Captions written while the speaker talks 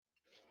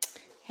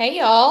Hey,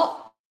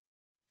 y'all.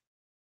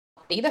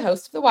 Be the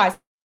host of The Wise,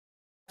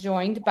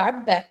 joined by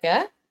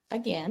Becca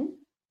again.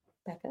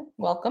 Becca,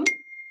 welcome.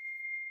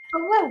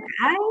 Hello,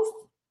 guys.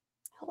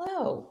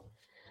 Hello.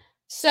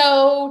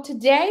 So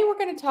today we're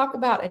going to talk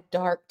about a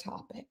dark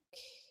topic.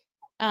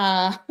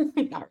 Not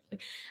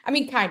really. I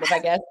mean, kind of, I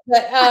guess.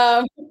 But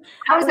I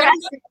was going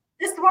to say,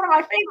 this is one of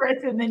my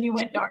favorites, and then you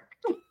went dark.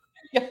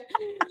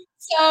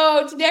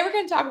 So today we're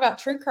going to talk about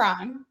true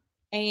crime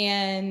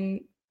and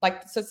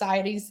like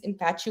society's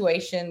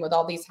infatuation with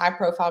all these high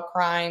profile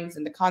crimes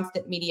and the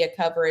constant media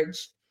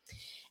coverage.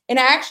 And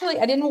I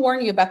didn't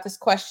warn you about this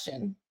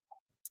question,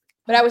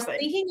 but I was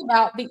thinking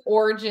about the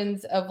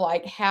origins of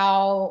like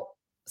how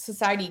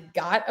society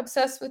got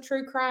obsessed with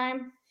true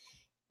crime.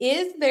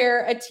 Is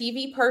there a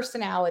TV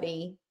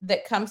personality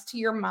that comes to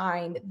your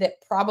mind that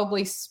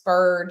probably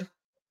spurred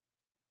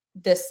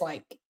this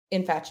like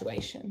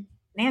infatuation?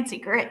 Nancy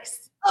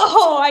Grace.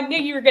 Oh, I knew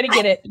you were going to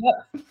get it.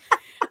 Yep.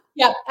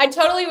 Yeah, I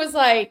totally was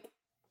like,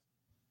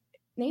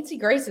 Nancy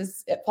Grace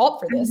is at fault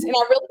for this. And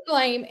I really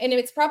blame, and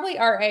it's probably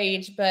our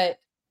age, but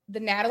the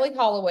Natalie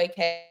Holloway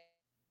case.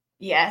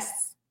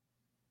 Yes.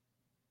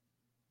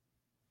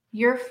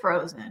 You're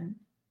frozen.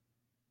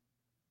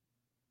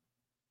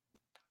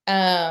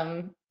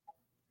 And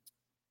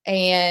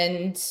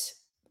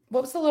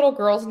what was the little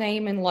girl's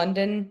name in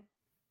London?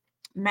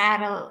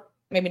 Madeline.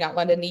 Maybe not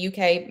London, the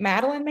UK.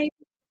 Madeline, maybe?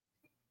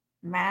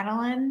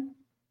 Madeline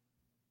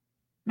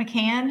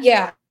McCann?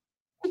 Yeah.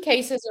 Two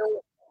cases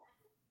are,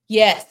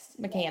 yes,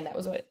 McCann, that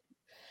was what.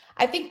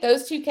 I think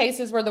those two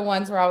cases were the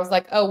ones where I was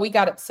like, oh, we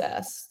got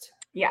obsessed.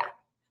 Yeah.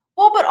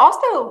 Well, but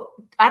also,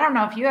 I don't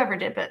know if you ever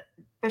did, but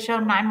the show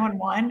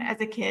 911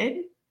 as a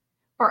kid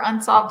or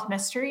Unsolved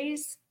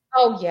Mysteries.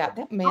 Oh, yeah.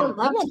 That man. I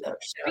loved those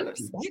shows.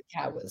 That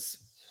guy was,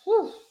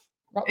 whew.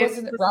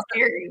 Wasn't it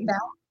scary?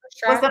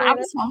 Was that I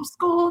was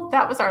homeschooled?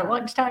 That was our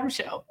lunchtime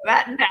show.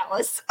 That in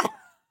Dallas.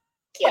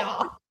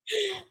 Yeah. I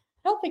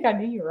don't think I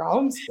knew you were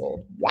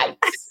homeschooled. Yikes.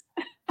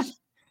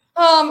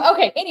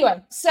 Okay. Anyway,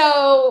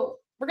 so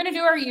we're going to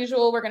do our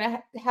usual. We're going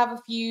to have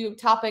a few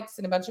topics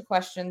and a bunch of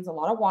questions, a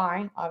lot of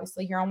why,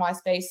 obviously, here on Why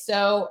Space.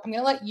 So I'm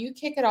going to let you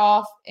kick it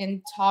off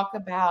and talk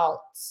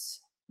about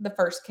the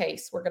first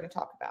case we're going to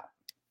talk about.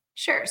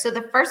 Sure. So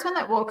the first one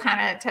that we'll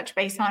kind of touch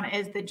base on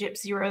is the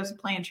Gypsy Rose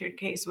Blanchard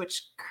case,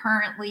 which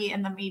currently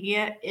in the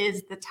media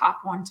is the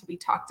top one to be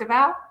talked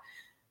about.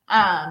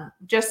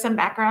 Just some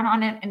background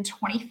on it. In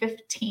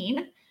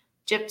 2015,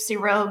 Gypsy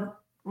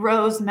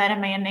Rose met a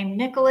man named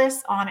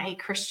Nicholas on a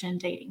Christian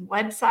dating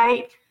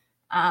website,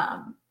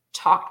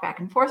 talked back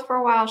and forth for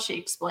a while. She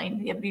explained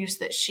the abuse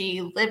that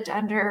she lived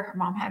under. Her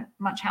mom had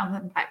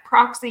Munchausen by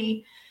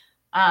proxy.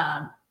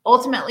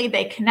 Ultimately,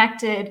 they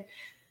connected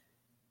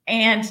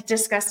and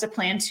discussed a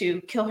plan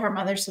to kill her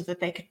mother so that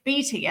they could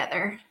be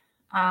together.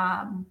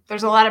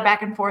 There's a lot of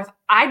back and forth.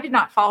 I did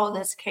not follow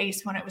this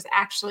case when it was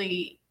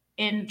actually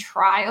in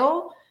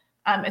trial.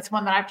 It's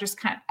one that I've just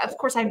of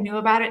course, I knew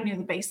about it, knew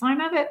the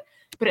baseline of it,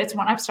 but it's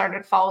one I've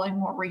started following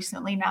more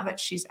recently now that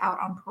she's out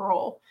on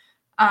parole.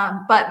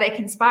 But they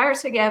conspire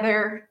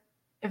together.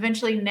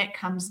 Eventually, Nick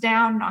comes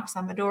down, knocks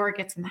on the door,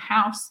 gets in the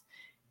house,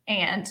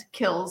 and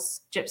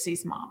kills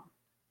Gypsy's mom.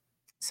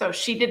 So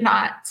she does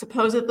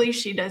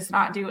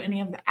not do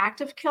any of the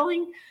active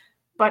killing,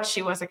 but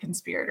she was a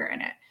conspirator in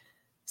it.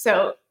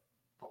 So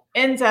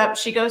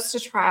she goes to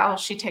trial.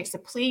 She takes a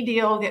plea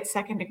deal, gets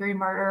second-degree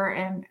murder,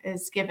 and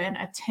is given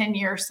a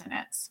 10-year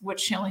sentence,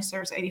 which she only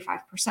serves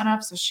 85%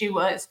 of. So she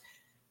was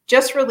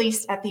just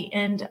released at the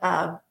end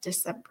of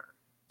December.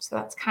 So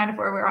that's kind of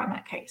where we're on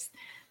that case.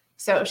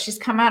 So she's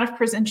come out of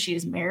prison. She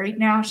is married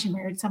now. She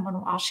married someone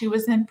while she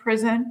was in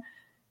prison.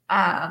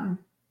 And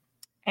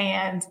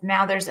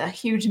now there's a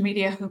huge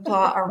media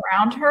hoopla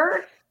around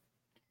her,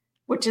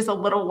 which is a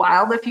little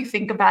wild if you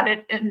think about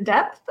it in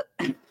depth.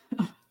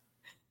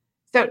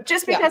 So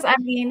just because, I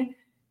mean,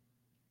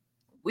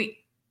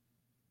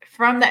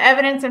 from the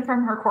evidence and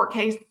from her court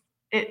case,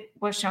 it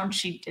was shown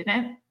she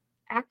didn't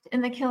act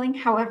in the killing.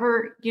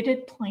 However, you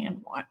did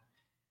plan one.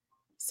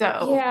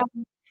 So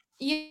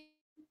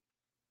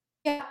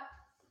yeah.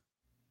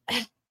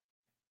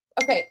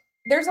 Okay.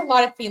 There's a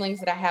lot of feelings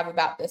that I have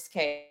about this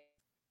case.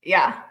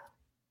 Yeah.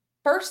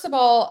 First of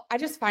all, I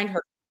just find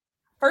her.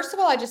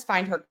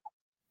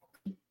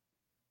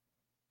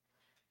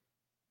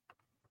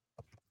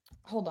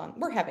 Hold on.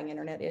 We're having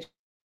internet issues.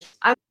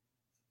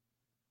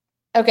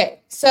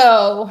 Okay.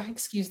 So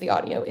excuse the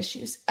audio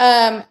issues.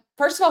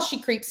 First of all, she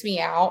creeps me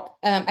out.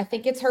 I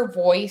think it's her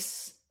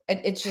voice.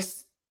 It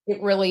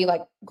really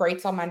like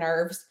grates on my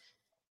nerves.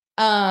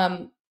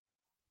 I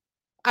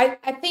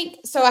think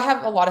so. I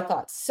have a lot of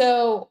thoughts.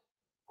 So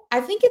I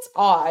think it's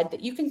odd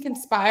that you can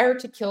conspire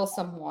to kill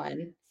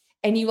someone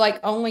and you like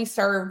only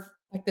serve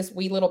like this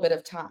wee little bit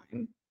of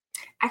time.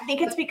 I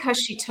think it's because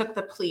she took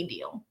the plea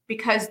deal,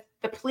 because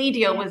the plea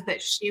deal was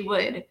that she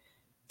would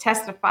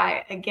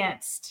testify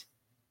against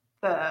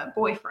the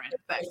ex-boyfriend.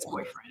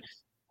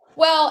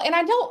 Well, and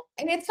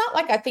it's not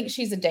like I think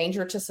she's a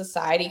danger to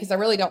society, because I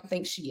really don't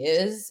think she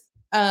is.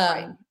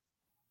 Right.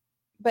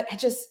 but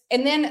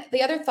and then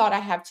the other thought I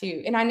have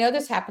too, and I know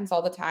this happens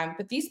all the time,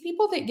 but these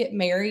people that get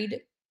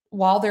married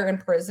while they're in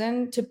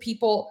prison to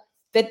people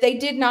that they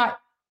did not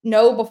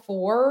know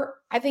before,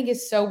 I think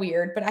is so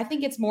weird, but I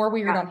think it's more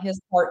weird on his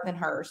part than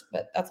hers,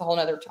 but that's a whole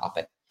nother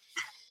topic.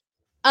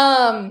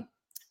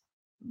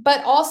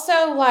 But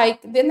also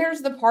like, then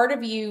there's the part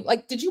of you,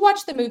 like, did you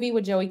watch the movie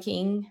with Joey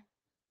King?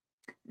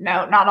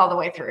 No, not all the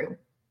way through.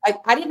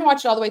 I didn't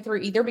watch it all the way through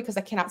either because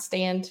I cannot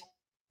stand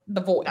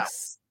the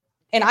voice.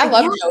 No. And I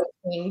love Joey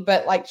King,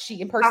 but like she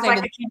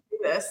impersonated. I can't do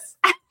this.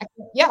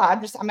 Yeah,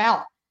 I'm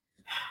out.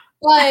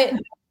 But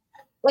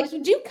like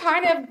you do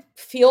kind of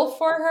feel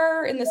for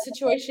her in the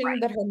situation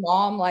that her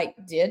mom like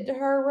did to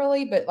her,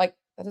 really, but like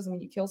that doesn't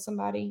mean you kill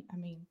somebody. I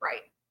mean,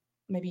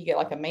 maybe you get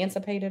like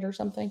emancipated or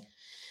something.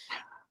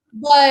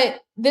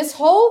 But this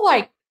whole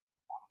like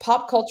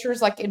pop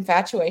culture's like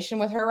infatuation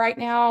with her right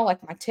now,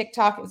 like my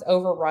TikTok is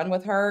overrun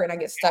with her and I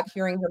get stuck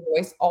hearing her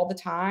voice all the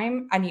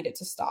time. I need it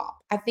to stop.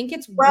 I think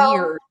it's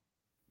weird.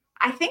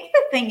 I think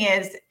the thing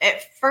is,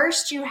 at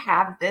first you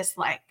have this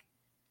like,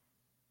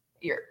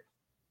 you're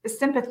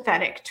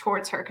sympathetic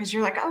towards her because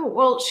you're like, oh,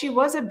 well, she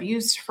was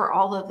abused for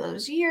all of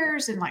those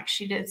years and like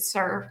she did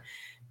serve,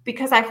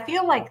 because I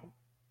feel like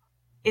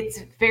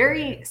it's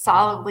very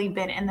solidly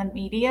been in the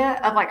media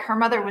of like her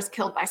mother was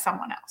killed by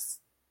someone else.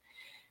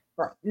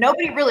 Right.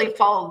 Nobody really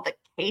followed the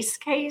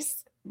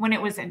case when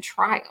it was in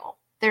trial.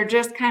 They're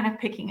just kind of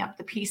picking up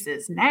the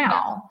pieces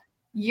now,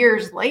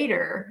 years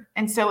later.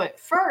 And so at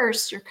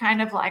first you're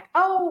kind of like,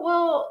 oh,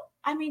 well,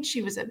 I mean,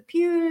 she was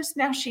abused.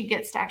 Now she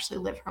gets to actually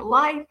live her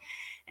life.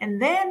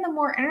 And then the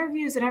more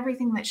interviews and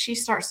everything that she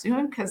starts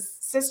doing, because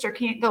sister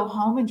can't go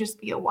home and just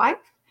be a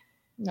wife.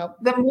 Nope.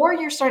 The more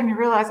you're starting to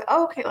realize,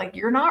 oh, okay, like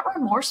you're not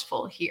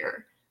remorseful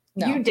here.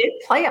 No. You did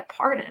play a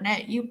part in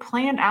it. You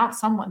planned out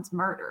someone's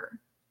murder.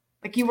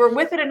 Like you were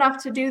with it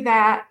enough to do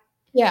that.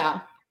 Yeah.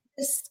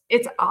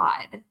 It's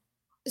odd.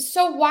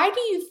 So why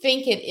do you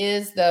think it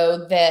is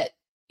though that,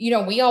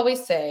 we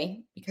always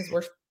say, because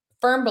we're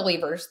firm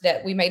believers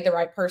that we made the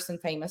right person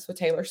famous with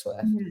Taylor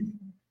Swift. Mm-hmm.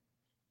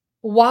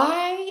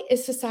 Why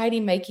is society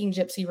making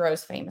Gypsy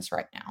Rose famous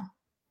right now?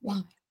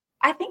 Why?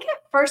 I think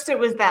at first it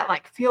was that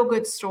like feel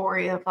good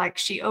story of like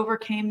she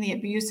overcame the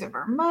abuse of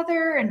her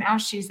mother and now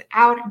she's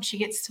out and she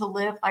gets to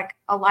live like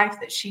a life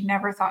that she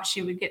never thought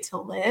she would get to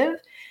live.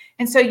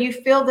 And so you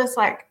feel this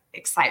like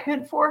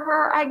excitement for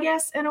her, I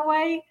guess, in a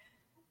way,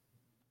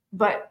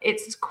 but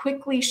it's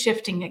quickly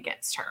shifting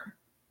against her.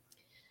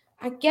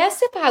 I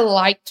guess if I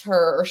liked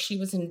her or she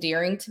was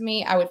endearing to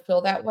me, I would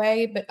feel that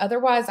way. But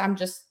otherwise, I'm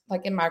just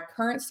like in my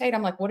current state,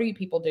 I'm like, what are you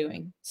people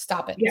doing?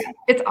 Stop it. Yeah,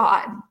 it's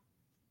odd.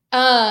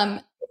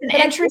 It's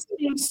an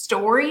interesting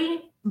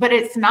story, but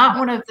it's not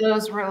one of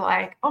those where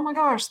like, oh my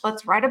gosh,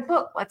 let's write a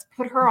book. Let's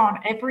put her on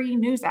every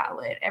news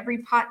outlet,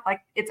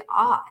 like it's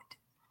odd.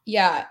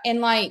 Yeah.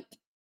 And like,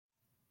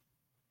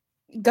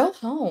 go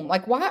home.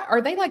 Like, why are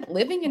they like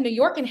living in New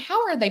York and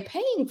how are they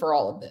paying for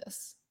all of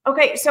this?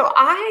 Okay. So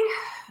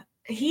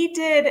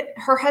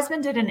her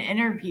husband did an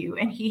interview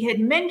and he had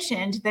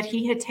mentioned that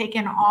he had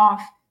taken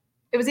off.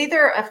 It was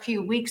either a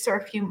few weeks or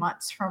a few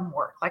months from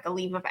work, like a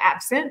leave of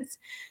absence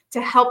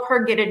to help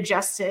her get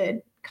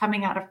adjusted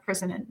coming out of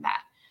prison and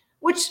that,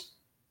 which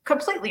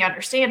completely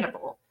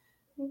understandable.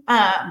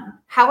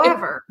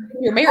 However,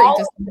 if you're married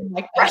to something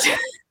like that.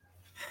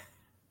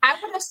 I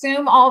would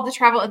assume all of the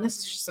travel, and this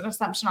is just an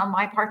assumption on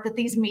my part, that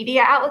these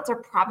media outlets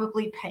are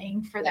probably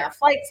paying for their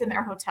flights and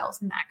their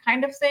hotels and that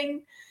kind of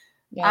thing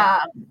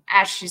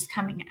as she's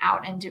coming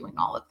out and doing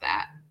all of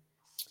that.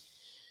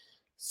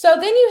 So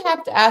then you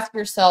have to ask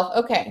yourself,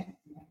 okay,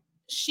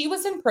 she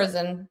was in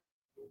prison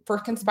for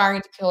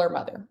conspiring to kill her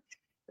mother.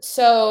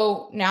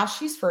 So now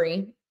she's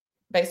free,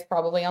 based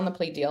probably on the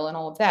plea deal and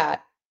all of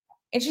that.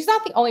 And she's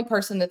not the only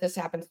person that this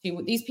happens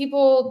to. These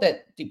people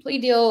that do plea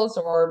deals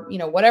or,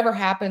 whatever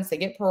happens, they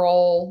get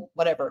parole,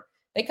 whatever.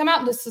 They come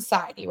out into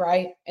society,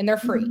 right? And they're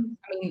free. Mm-hmm.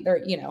 I mean,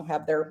 they're,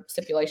 have their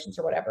stipulations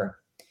or whatever.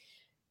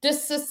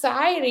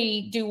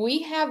 Do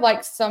we have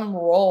like some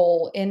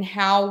role in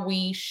how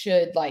we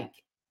should like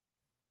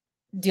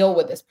deal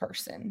with this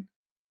person?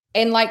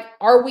 And like,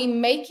 are we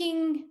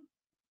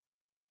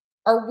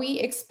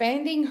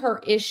expanding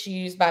her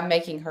issues by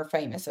making her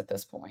famous at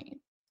this point?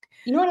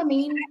 You know what I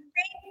mean?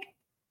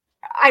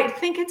 I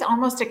think it's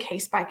almost a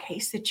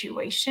case-by-case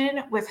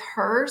situation with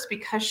hers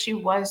because she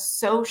was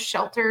so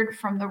sheltered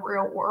from the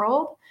real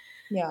world.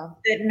 Yeah.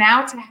 That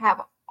now to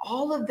have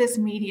all of this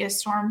media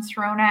storm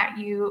thrown at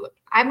you.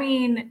 I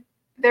mean,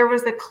 there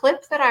was a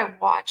clip that I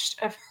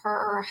watched of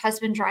her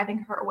husband driving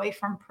her away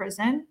from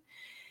prison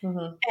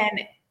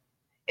and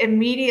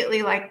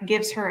immediately like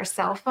gives her a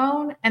cell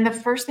phone. And the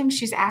first thing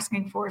she's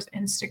asking for is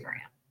Instagram.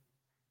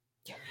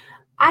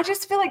 I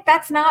just feel like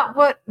that's not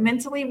what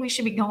mentally we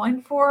should be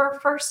going for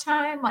first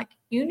time. Like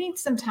you need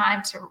some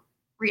time to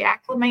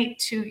reacclimate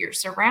to your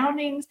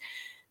surroundings.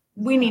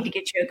 We need to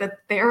get you a good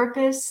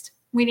therapist.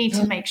 We need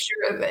to make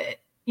sure that,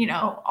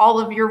 all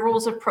of your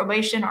rules of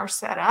probation are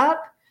set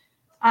up.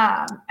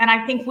 And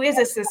I think we as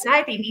a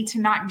society need to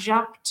not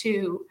jump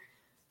to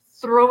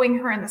throwing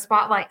her in the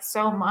spotlight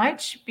so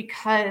much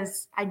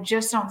because I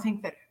just don't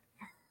think that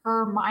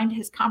her mind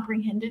has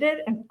comprehended it.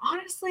 And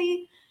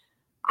honestly,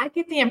 I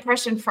get the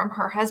impression from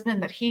her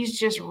husband that he's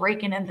just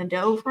raking in the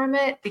dough from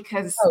it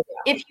because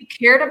if you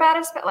cared about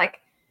us, but like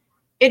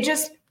it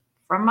just,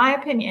 from my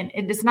opinion,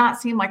 it does not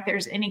seem like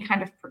there's any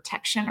kind of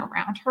protection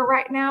around her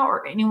right now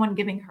or anyone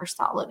giving her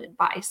solid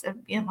advice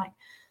of being like,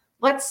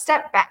 let's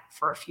step back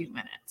for a few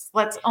minutes.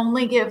 Let's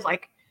only give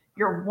like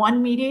your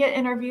one media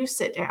interview,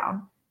 sit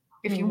down.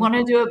 If you want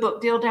to do a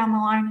book deal down the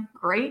line,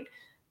 great.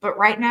 But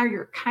right now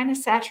you're kind of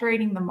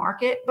saturating the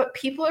market, but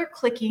people are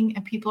clicking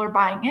and people are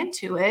buying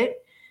into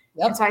it.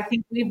 Yep. And so I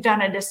think we've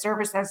done a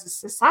disservice as a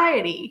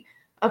society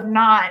of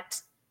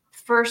not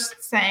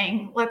first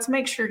saying, let's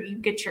make sure you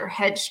get your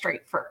head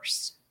straight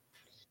first.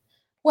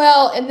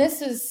 Well, and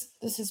this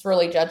is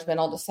really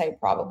judgmental to say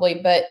probably,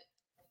 but,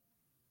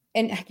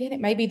 and again, it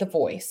may be the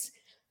voice,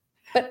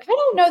 but I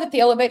don't know that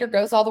the elevator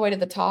goes all the way to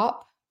the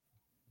top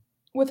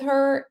with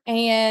her.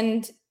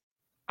 And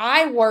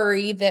I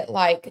worry that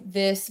like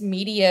this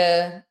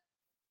media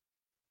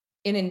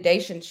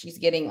inundation she's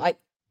getting, like,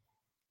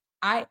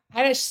 I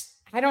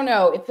don't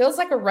know. It feels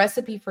like a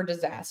recipe for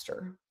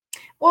disaster.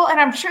 Well, and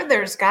I'm sure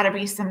there's got to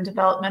be some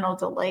developmental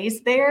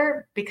delays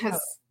there because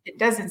it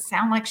doesn't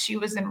sound like she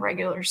was in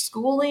regular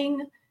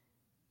schooling.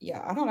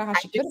 Yeah, I don't know how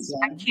she could have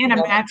been. I can't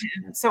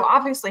imagine. So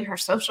obviously her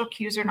social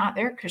cues are not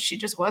there because she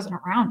just wasn't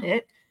around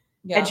it.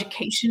 Yeah.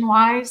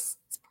 Education-wise,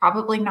 it's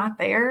probably not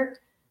there.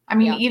 I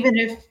mean, even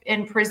if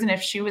in prison,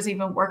 if she was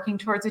even working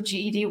towards a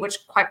GED,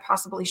 which quite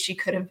possibly she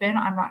could have been,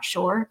 I'm not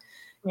sure.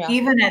 Yeah.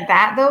 Even at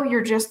that, though,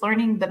 you're just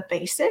learning the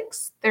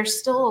basics. There's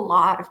still a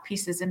lot of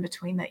pieces in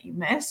between that you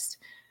missed.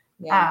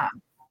 Yeah.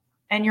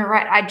 And you're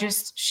right.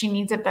 She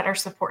needs a better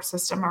support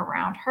system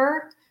around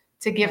her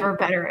to give her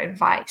better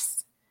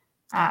advice.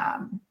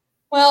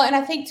 Well, and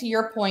I think to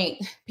your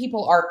point,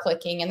 people are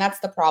clicking, and that's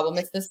the problem.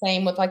 It's the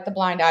same with like the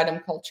blind item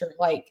culture.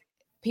 Like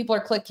people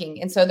are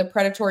clicking. And so the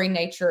predatory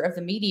nature of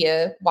the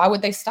media, why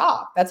would they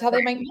stop? That's how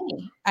they make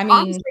money. I mean,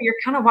 honestly, you're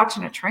kind of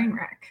watching a train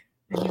wreck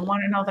and you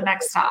want to know the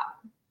next stop.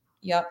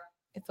 Yep.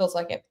 It feels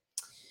like it.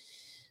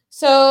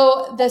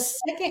 So the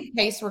second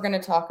case we're going to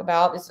talk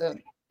about is a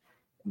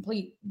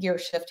complete gear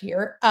shift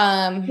here.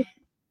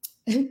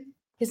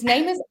 His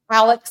name is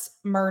Alex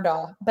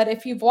Murdaugh, but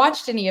if you've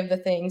watched any of the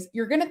things,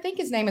 you're going to think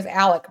his name is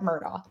Alec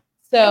Murdaugh.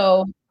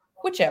 So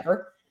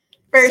whichever.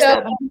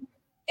 So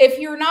if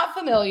you're not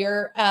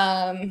familiar,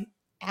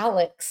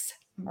 Alex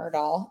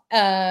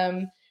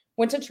Murdaugh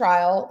went to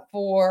trial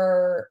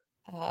for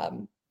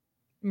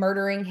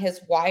murdering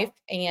his wife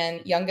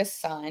and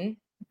youngest son.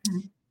 Mm-hmm.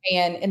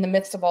 And in the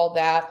midst of all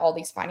that, all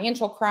these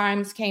financial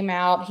crimes came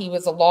out. He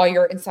was a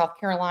lawyer in South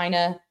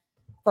Carolina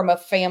from a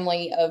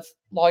family of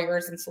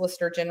lawyers and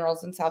solicitor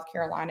generals in South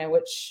Carolina,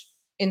 which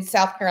in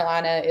South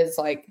Carolina is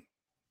like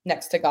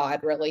next to God,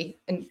 really.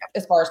 And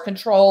as far as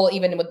control,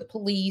 even with the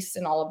police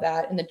and all of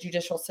that in the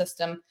judicial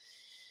system.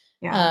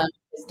 Yeah.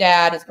 His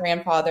dad, his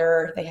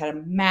grandfather, they had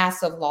a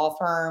massive law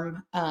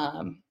firm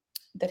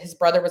that his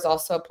brother was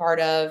also a part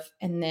of.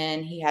 And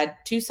then he had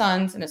two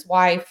sons and his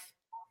wife.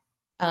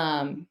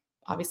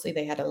 Obviously,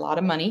 they had a lot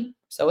of money,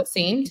 so it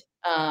seemed.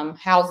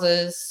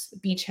 Houses,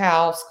 beach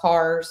house,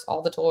 cars,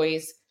 all the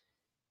toys.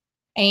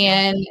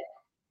 And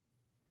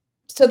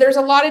so there's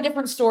a lot of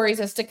different stories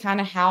as to kind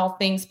of how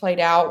things played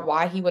out,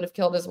 why he would have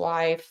killed his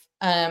wife.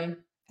 I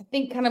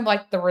think kind of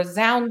like the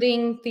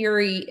resounding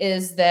theory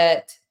is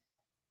that,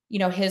 you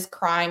know, his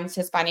crimes,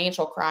 his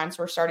financial crimes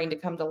were starting to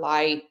come to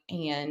light,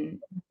 and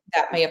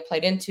that may have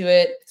played into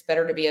it. It's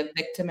better to be a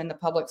victim in the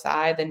public's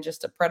eye than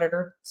just a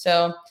predator.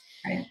 So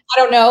I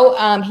don't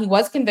know. He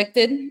was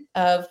convicted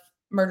of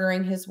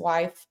murdering his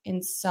wife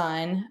and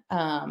son.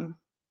 At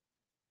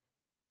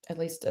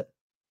least a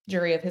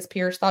jury of his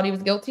peers thought he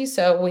was guilty.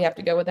 So we have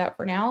to go with that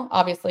for now.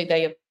 Obviously,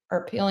 they are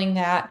appealing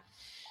that.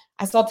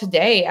 I saw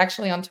today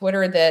actually on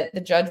Twitter that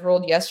the judge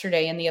ruled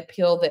yesterday in the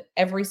appeal that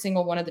every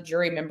single one of the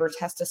jury members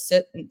has to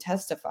sit and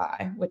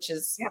testify, which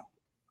is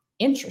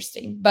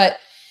interesting. But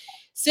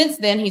since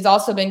then, he's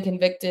also been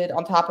convicted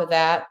on top of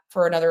that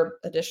for another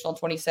additional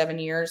 27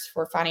 years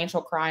for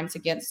financial crimes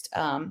against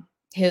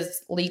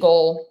his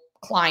legal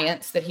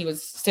clients that he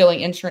was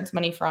stealing insurance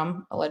money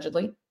from,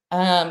 allegedly.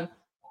 And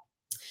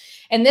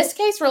this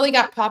case really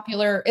got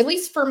popular, at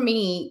least for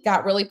me,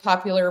 got really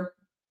popular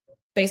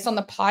based on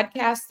the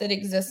podcast that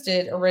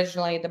existed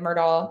originally, the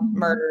Murdaugh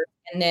Murder.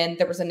 And then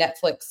there was a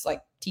Netflix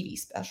like TV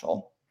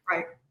special.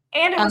 Right.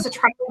 And it was a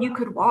trial you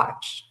could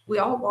watch. We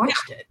all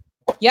watched it.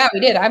 Yeah, we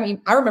did. I mean,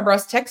 I remember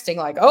us texting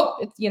like, oh,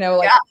 it's, you know,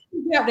 like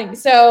happening.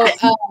 So,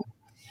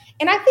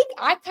 and I think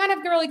I kind of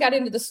really got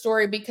into the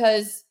story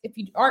because if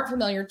you aren't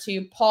familiar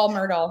to Paul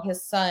Murdaugh,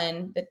 his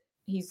son that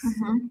he's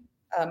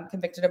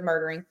convicted of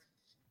murdering,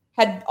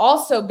 had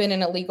also been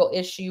in a legal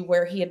issue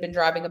where he had been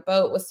driving a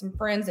boat with some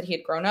friends that he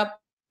had grown up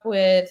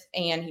with,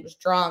 and he was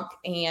drunk,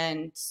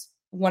 and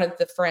one of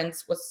the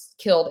friends was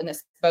killed in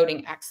this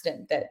boating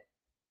accident that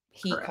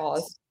he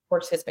caused. Of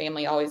course, his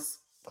family always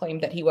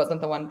claimed that he wasn't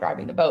the one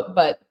driving the boat,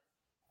 but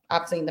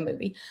I've seen the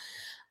movie.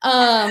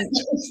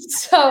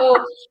 So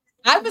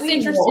I was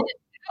interested in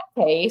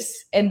that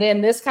case, and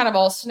then this kind of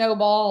all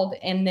snowballed,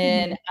 and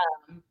then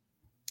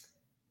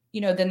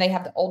then they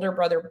have the older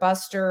brother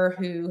Buster,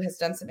 who has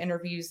done some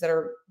interviews that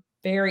are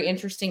very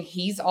interesting.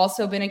 He's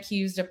also been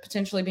accused of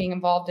potentially being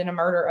involved in a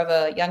murder of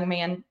a young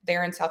man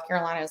there in South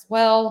Carolina as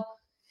well.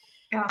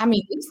 Yeah. I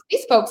mean,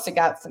 these folks have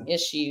got some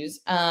issues.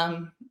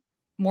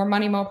 More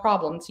money, more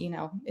problems,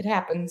 it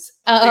happens.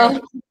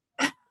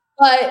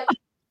 But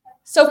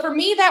so for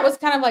me, that was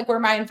kind of like where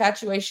my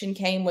infatuation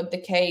came with the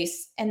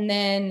case. And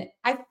then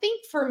I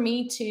think for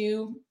me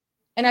too,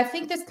 and I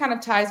think this kind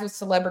of ties with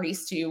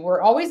celebrities too,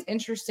 we're always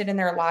interested in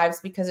their lives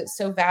because it's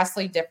so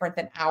vastly different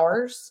than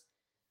ours.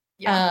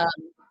 Yeah.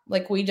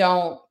 Like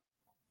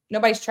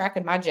nobody's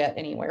tracking my jet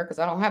anywhere because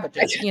I don't have a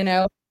jet,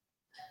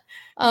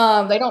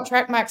 They don't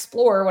track my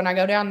Explorer when I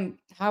go down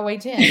Highway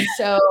 10.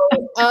 So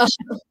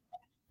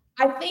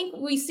I think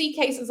we see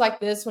cases like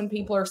this when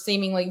people are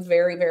seemingly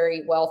very,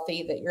 very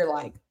wealthy that you're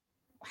like,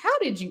 how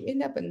did you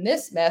end up in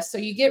this mess? So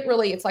you get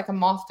it's like a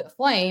moth to a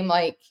flame.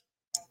 Like,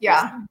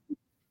 yeah.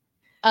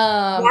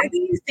 Why do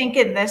you think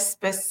in this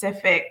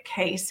specific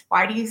case,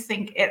 why do you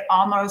think it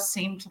almost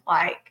seemed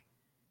like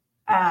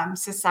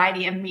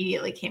society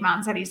immediately came out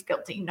and said he's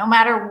guilty? No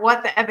matter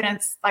what the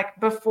evidence, like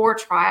before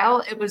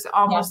trial, it was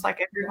almost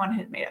like everyone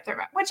had made up their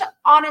mind, which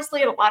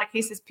honestly, in a lot of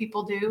cases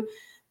people do,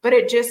 but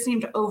it just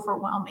seemed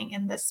overwhelming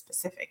in this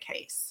specific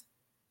case.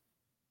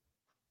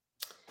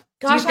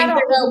 Gosh, do you think I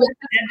don't know.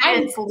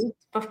 Evidence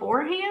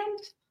beforehand?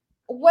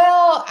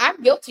 Well,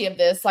 I'm guilty of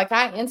this. Like,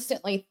 I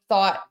instantly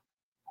thought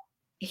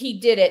he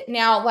did it.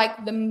 Now,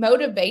 like, the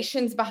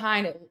motivations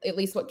behind it, at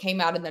least what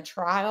came out in the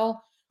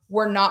trial,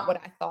 were not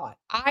what I thought.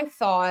 I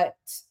thought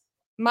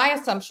my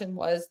assumption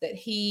was that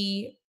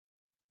he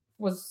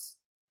was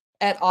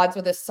at odds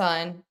with his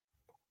son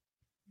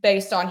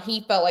based on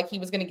he felt like he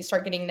was going to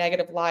start getting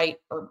negative light,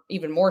 or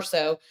even more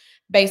so,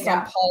 based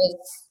on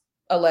Paul's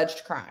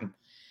alleged crime.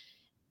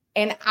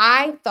 And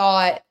I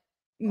thought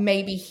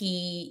maybe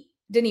he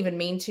didn't even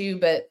mean to,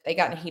 but they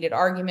got in a heated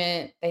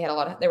argument. They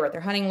were at their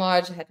hunting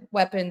lodge, they had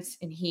weapons,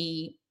 and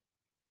he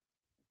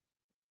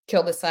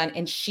killed his son,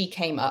 and she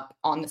came up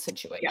on the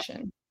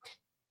situation.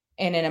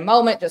 And in a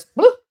moment, just,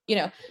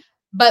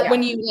 but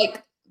when you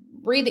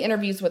read the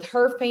interviews with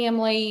her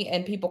family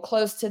and people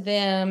close to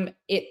them,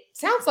 it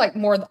sounds like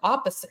more the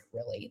opposite,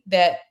 really,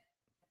 that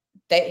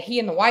he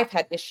and the wife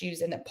had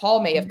issues and that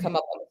Paul may have come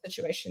up on the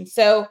situation.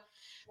 So,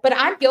 but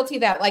I'm guilty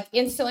of that. Like,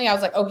 instantly I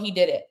was like, oh, he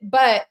did it.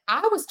 But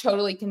I was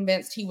totally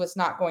convinced he was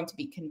not going to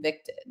be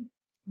convicted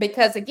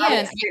because,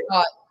 again, I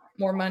thought,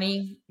 more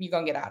money, you're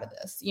going to get out of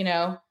this,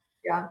 Yeah.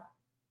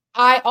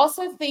 I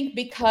also think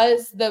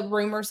because the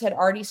rumors had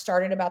already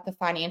started about the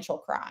financial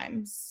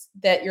crimes,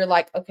 that you're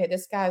like, okay,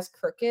 this guy's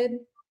crooked.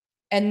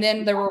 And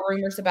then there were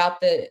rumors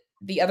about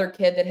the other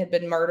kid that had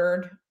been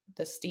murdered,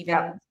 the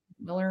Stephen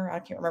Miller, I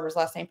can't remember his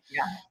last name.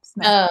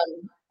 And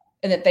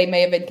that they may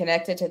have been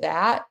connected to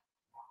that.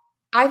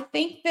 I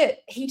think that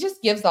he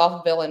just gives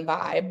off villain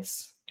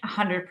vibes.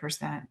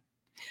 100%.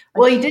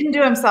 Well, he didn't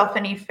do himself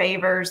any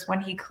favors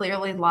when he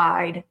clearly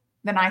lied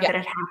the night that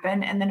it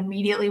happened. And then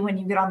immediately when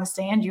you get on the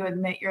stand, you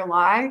admit your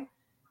lie.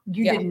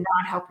 You did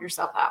not help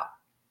yourself out.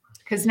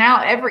 Because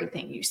now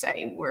everything you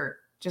say, we're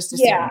just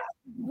assuming. Yeah.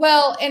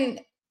 Well, and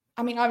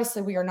I mean,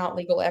 obviously we are not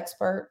legal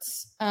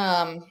experts. In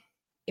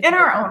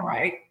our own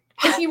right.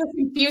 If you were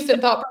confused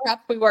and thought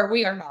perhaps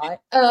we are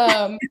not.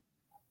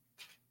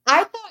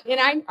 I thought,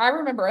 and I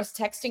remember us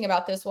texting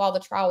about this while the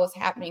trial was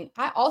happening.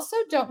 I also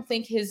don't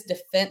think his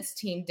defense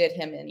team did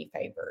him any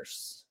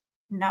favors.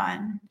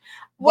 None.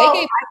 Well,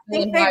 I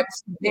think they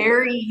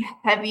very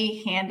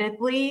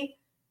heavy-handedly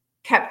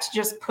kept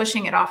just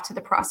pushing it off to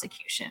the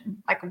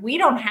prosecution. Like, we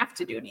don't have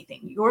to do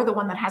anything. You're the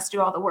one that has to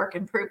do all the work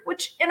and proof,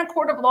 which in a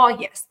court of law,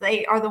 yes,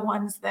 they are the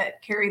ones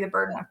that carry the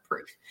burden of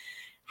proof.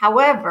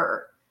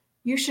 However,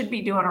 you should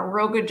be doing a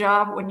real good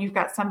job when you've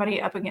got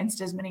somebody up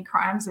against as many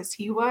crimes as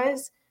he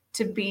was,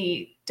 to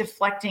be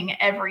deflecting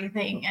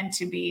everything and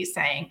to be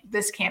saying,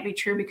 this can't be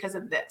true because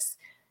of this.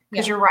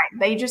 Because you're right.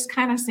 They just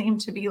kind of seem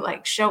to be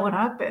like showing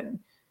up, and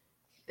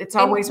it's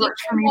always worked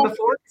for me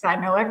before because I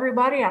know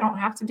everybody. I don't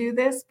have to do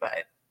this,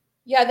 but.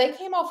 Yeah, they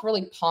came off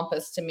really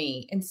pompous to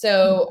me. And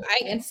so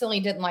I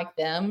instantly didn't like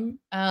them.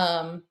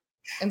 And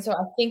so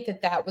I think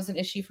that was an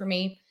issue for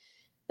me.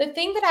 The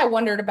thing that I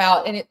wondered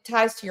about, and it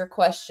ties to your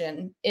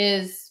question,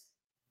 is,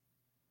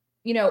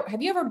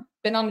 have you ever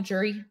been on a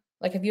jury?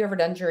 Like, have you ever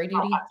done jury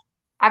duty?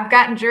 I've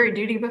gotten jury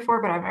duty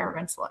before, but I've never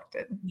been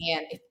selected.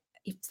 Man,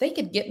 if they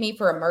could get me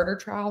for a murder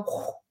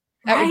trial,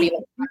 that would be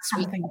like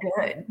something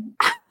good.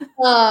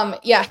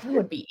 Yeah, I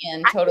would be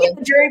in totally.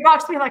 The jury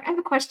box be like, I have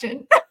a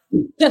question.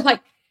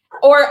 Like,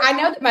 or I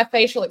know that my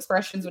facial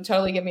expressions would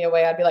totally give me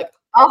away. I'd be like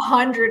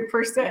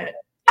 100%.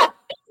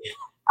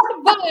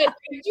 But I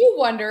do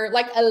wonder,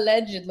 like,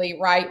 allegedly,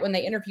 right, when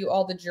they interview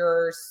all the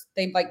jurors,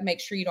 they like make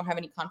sure you don't have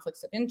any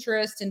conflicts of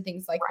interest and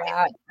things like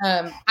that.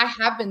 I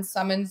have been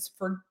summoned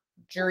for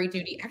jury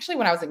duty actually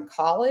when I was in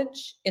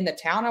college, in the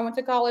town I went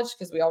to college,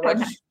 because we all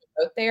registered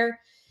both there.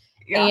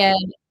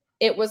 And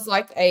it was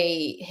like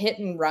a hit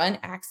and run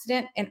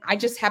accident. And I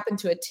just happened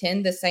to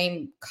attend the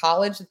same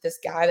college that this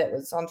guy that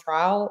was on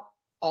trial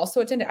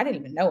also attended. I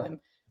didn't even know him,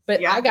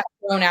 but I got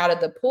thrown out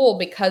of the pool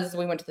because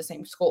we went to the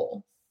same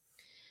school.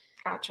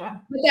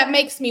 Gotcha. But that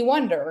makes me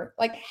wonder,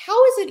 like,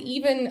 how is it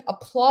even a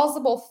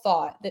plausible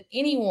thought that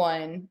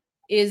anyone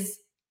is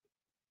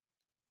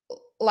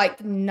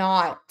like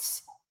not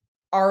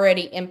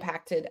already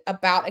impacted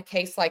about a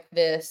case like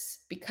this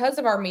because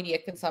of our media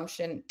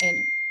consumption,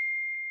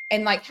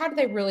 and like, how do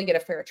they really get a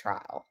fair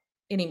trial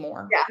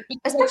anymore? Yeah,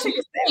 especially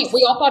because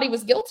we all thought he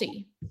was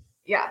guilty.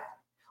 Yeah.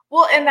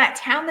 Well, and that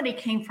town that he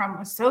came from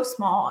was so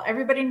small.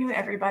 Everybody knew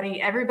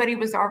everybody. Everybody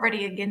was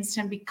already against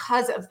him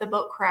because of the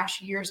boat crash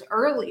years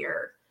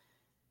earlier.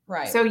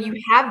 Right. So you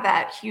have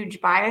that huge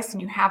bias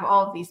and you have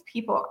all of these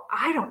people.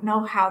 I don't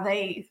know how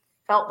they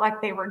felt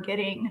like they were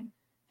getting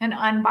an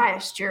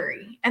unbiased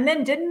jury. And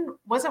then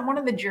wasn't one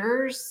of the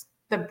jurors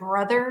the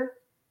brother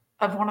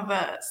of one of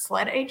the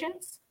sled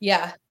agents?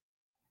 Yeah.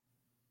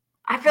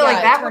 I feel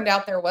like that turned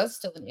out there was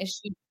still an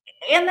issue.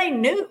 And they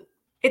knew.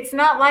 It's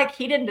not like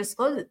he didn't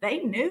disclose it. They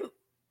knew.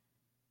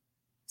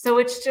 So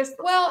it's just.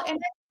 Well, and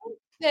I think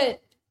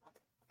that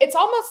it's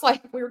almost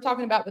like we were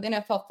talking about with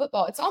NFL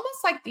football. It's almost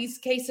like these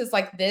cases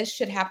like this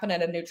should happen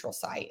at a neutral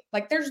site.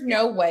 Like there's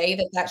no way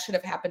that should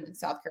have happened in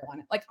South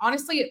Carolina. Like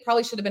honestly, it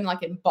probably should have been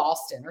like in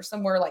Boston or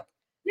somewhere like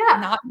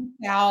not in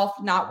the South,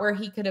 not where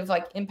he could have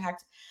like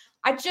impacted.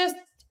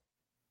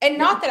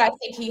 Not that I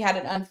think he had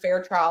an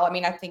unfair trial. I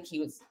mean, I think he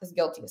was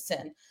guilty of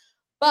sin,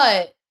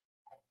 but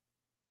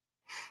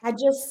I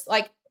just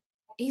like,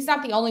 he's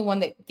not the only one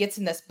that gets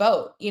in this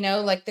boat,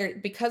 like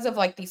because of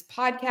like these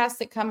podcasts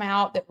that come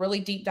out that really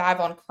deep dive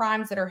on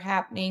crimes that are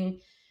happening.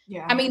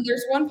 Yeah. I mean,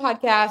 there's one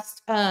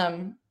podcast, I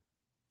can't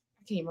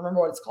even remember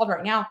what it's called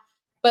right now,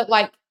 but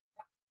like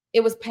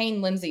it was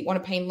one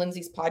of Payne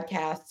Lindsay's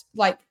podcasts.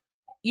 Like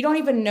you don't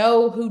even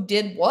know who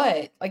did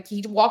what. Like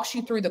he walks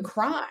you through the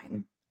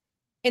crime.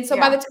 And so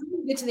by the time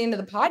you get to the end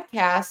of the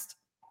podcast,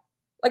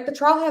 like the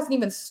trial hasn't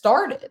even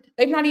started.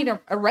 They've not even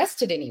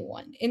arrested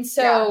anyone. And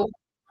so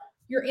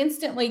you're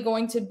instantly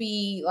going to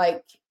be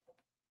like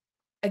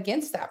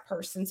against that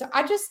person. So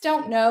I just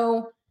don't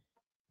know.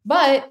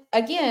 But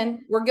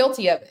again, we're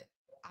guilty of it.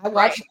 I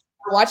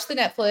watched the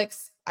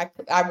Netflix. I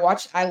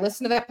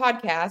listened to that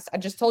podcast. I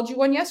just told you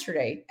one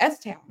yesterday,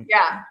 S-Town.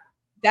 Yeah.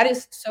 That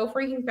is so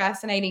freaking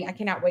fascinating. I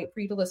cannot wait for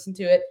you to listen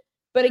to it.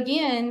 But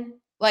again,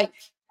 like,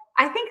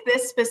 I think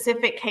this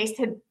specific case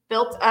had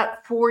built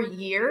up for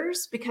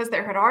years because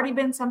there had already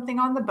been something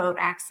on the boat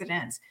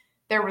accidents.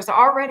 There was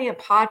already a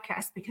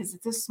podcast because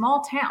it's a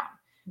small town.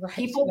 Right,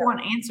 people want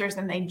answers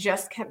and they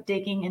just kept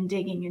digging and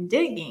digging and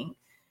digging.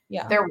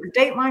 Yeah. There were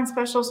Dateline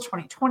specials,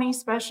 2020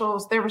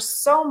 specials. There was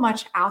so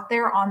much out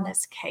there on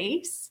this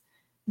case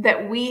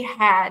that we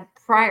had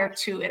prior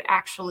to it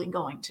actually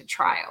going to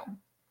trial.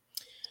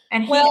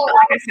 And he,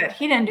 like I said,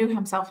 he didn't do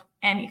himself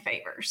any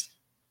favors.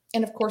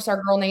 And of course, our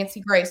girl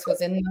Nancy Grace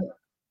was in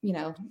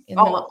the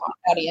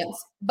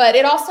audience. But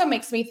it also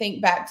makes me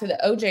think back to the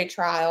OJ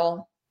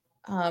trial.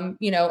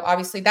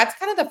 Obviously, that's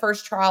kind of the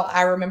first trial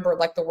I remember,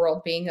 like the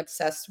world being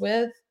obsessed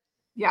with.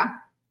 Yeah,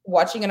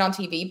 watching it on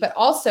TV. But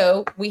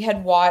also, we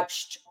had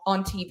watched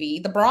on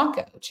TV the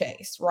Bronco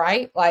chase,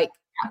 right? Like,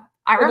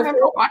 I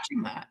remember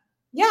watching that.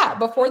 Yeah,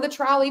 before the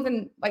trial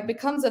even like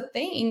becomes a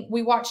thing,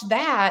 we watched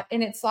that,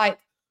 and it's like,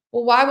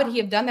 well, why would he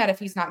have done that if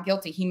he's not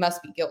guilty? He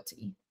must be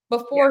guilty.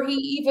 Before he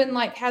even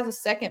like has a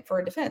second for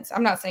a defense.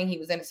 I'm not saying he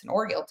was innocent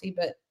or guilty,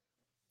 but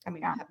I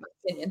mean, I have my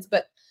opinions,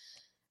 but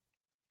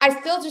I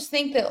still just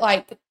think that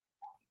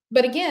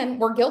but again,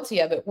 we're guilty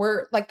of it.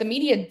 We're like, the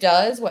media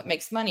does what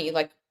makes money.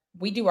 Like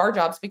we do our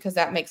jobs because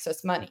that makes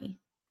us money.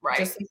 Right.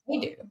 Just as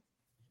we do.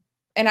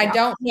 And I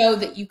don't know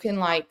that you can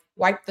like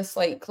wipe the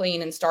slate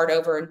clean and start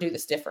over and do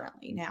this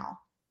differently now.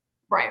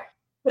 Right.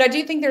 But I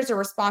do think there's a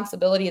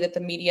responsibility that the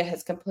media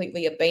has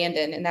completely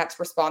abandoned, and that's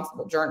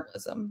responsible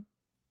journalism.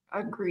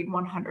 Agreed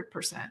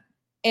 100%.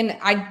 And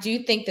I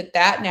do think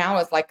that now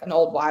is like an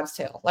old wives'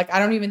 tale. Like, I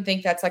don't even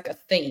think that's like a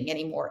thing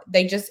anymore.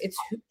 It's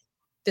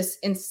this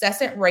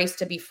incessant race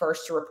to be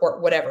first to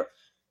report whatever.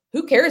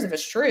 Who cares if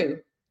it's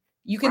true?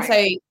 You can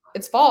say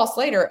it's false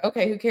later.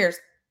 Okay, who cares?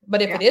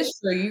 But if it is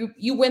true,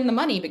 you win the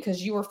money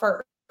because you were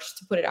first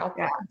to put it out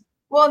there.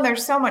 Well, and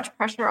there's so much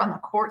pressure on the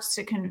courts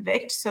to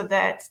convict so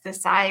that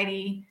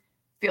society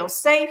feels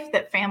safe,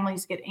 that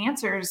families get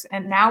answers.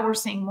 And now we're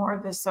seeing more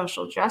of this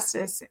social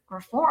justice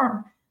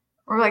reform.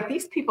 We're like,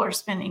 these people are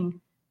spending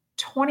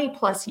 20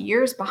 plus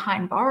years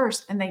behind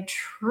bars and they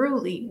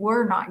truly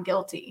were not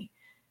guilty.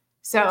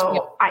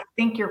 So I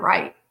think you're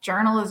right.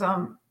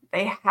 Journalism,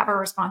 they have a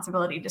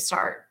responsibility to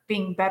start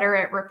being better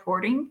at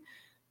reporting,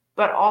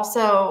 but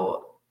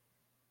also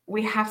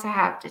we have to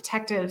have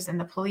detectives and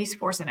the police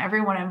force and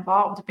everyone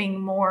involved being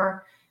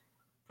more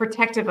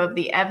protective of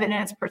the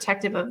evidence,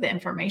 protective of the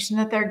information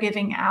that they're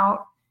giving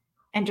out.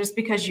 And just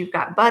because you've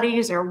got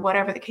buddies or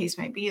whatever the case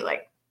may be,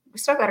 like, we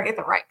still got to get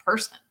the right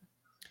person.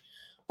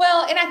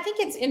 Well, and I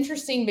think it's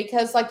interesting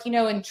because, like,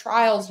 in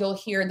trials, you'll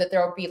hear that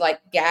there will be like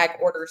gag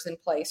orders in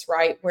place,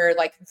 right? Where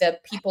like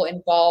the people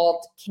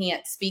involved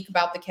can't speak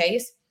about the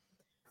case,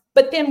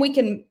 but then we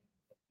can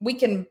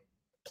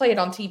play it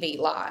on TV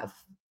live.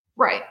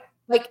 Right.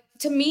 Like,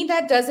 to me,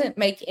 that doesn't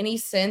make any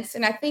sense.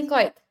 And I think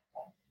like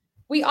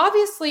we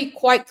obviously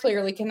quite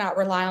clearly cannot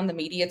rely on the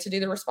media to do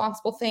the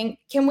responsible thing.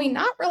 Can we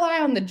not rely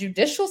on the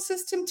judicial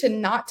system to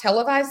not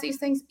televise these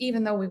things,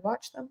 even though we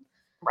watch them?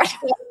 Right.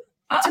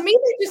 To me,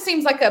 that just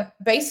seems like a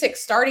basic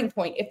starting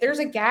point. If there's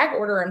a gag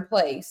order in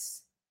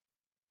place,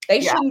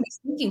 they shouldn't be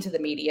speaking to the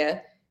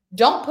media.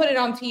 Don't put it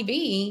on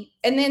TV.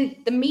 And then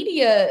the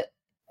media,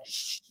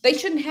 they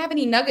shouldn't have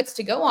any nuggets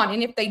to go on.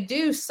 And if they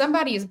do,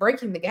 somebody is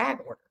breaking the gag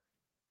order.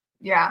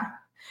 Yeah.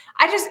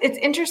 It's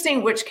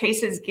interesting which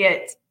cases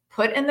get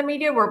put in the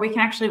media where we can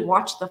actually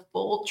watch the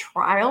full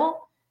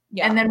trial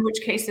and then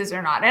which cases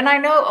are not. And I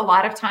know a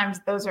lot of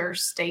times those are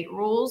state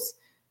rules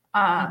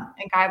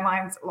and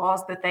guidelines,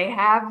 laws that they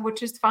have,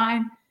 which is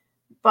fine.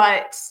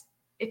 But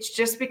it's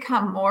just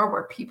become more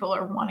where people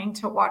are wanting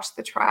to watch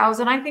the trials.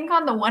 And I think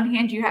on the one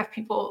hand, you have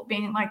people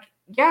being like,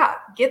 yeah,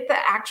 get the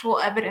actual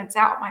evidence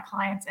out. My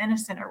client's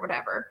innocent or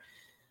whatever.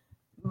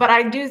 But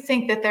I do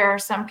think that there are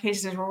some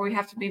cases where we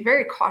have to be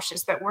very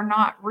cautious that we're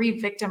not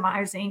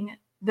re-victimizing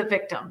the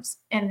victims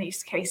in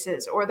these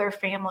cases or their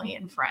family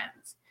and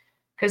friends,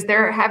 because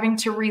they're having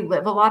to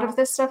relive a lot of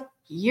this stuff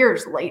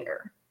years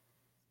later.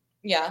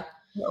 Yeah.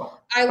 So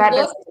I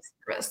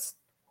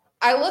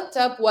looked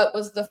up what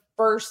was the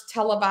first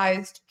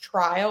televised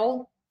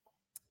trial,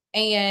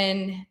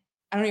 and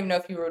I don't even know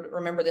if you would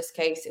remember this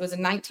case. It was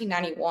in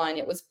 1991.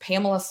 It was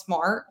Pamela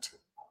Smart.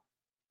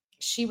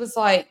 She was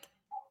like,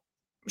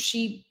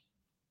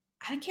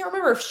 I can't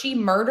remember if she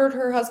murdered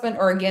her husband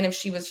or again, if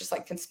she was just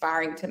like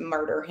conspiring to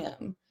murder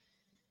him.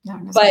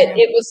 No, but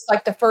it was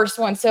like the first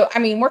one. So, I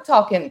mean, we're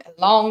talking a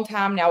long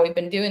time now. We've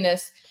been doing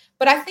this,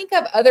 but I think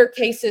of other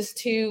cases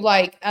too,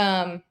 like,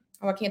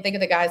 I can't think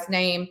of the guy's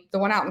name. The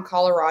one out in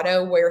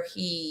Colorado where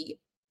he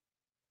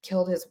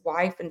killed his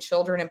wife and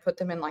children and put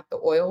them in like the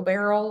oil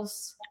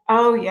barrels.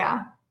 Oh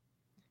yeah.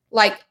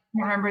 Like, I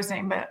don't remember his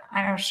name, but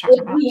I know what you're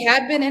talking about. If he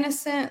had been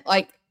innocent,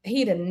 like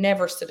he'd have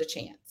never stood a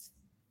chance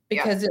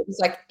because it was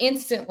like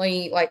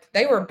instantly, like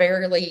they were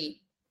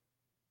barely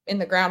in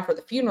the ground for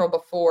the funeral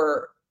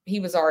before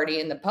he was already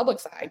in the public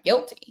side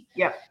guilty.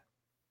 Yep.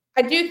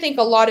 I do think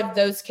a lot of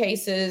those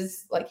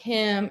cases, like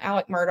him,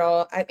 Alec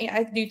Murdaugh,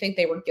 I do think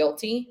they were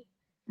guilty.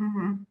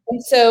 Mm-hmm.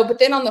 And so, but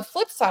then on the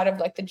flip side of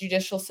like the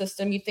judicial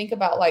system, you think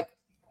about like,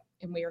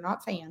 and we are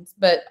not fans,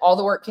 but all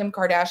the work Kim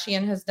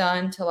Kardashian has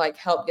done to like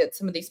help get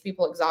some of these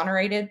people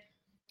exonerated.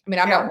 I mean,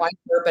 I don't like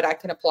her, but I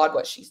can applaud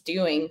what she's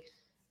doing.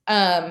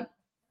 And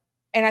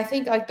I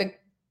think like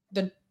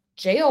the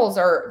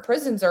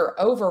prisons are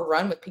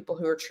overrun with people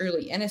who are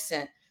truly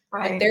innocent.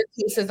 Right. Like their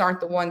cases aren't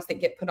the ones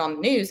that get put on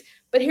the news.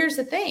 But here's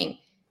the thing.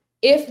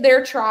 If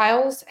their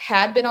trials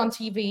had been on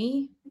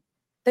TV,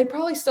 they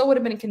probably still would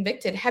have been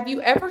convicted. Have you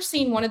ever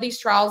seen one of these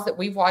trials that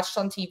we've watched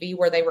on TV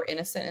where they were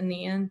innocent in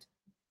the end?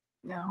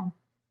 No.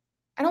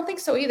 I don't think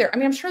so either. I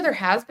mean, I'm sure there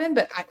has been,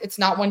 but it's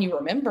not one you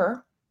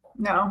remember.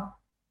 No.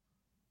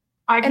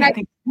 I can't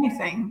think of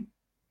anything.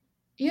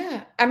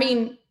 Yeah. I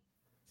mean,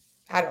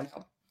 I don't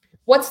know.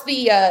 What's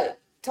the,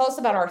 tell us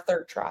about our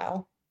third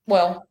trial.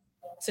 Well,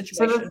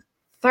 situation. So the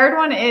third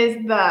one is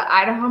the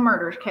Idaho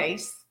murder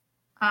case.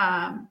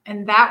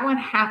 And that one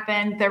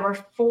happened. There were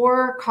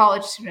 4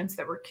 college students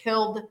that were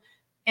killed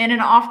in an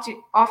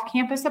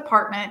off-campus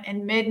apartment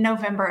in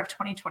mid-November of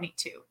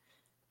 2022.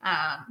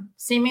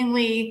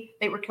 Seemingly,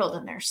 they were killed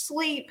in their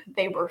sleep.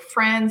 They were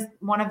friends.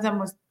 One of them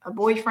was a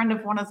boyfriend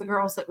of one of the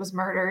girls that was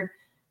murdered.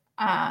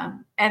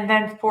 And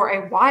then for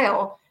a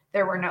while,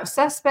 there were no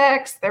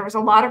suspects. There was a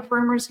lot of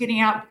rumors getting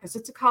out because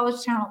it's a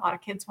college town. A lot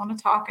of kids want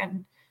to talk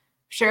and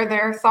share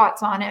their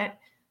thoughts on it.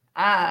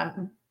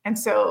 And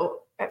so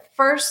at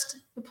first,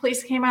 the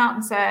police came out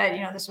and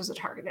said, this was a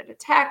targeted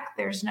attack.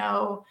 There's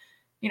no,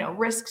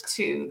 risk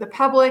to the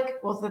public.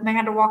 Well, then they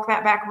had to walk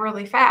that back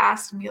really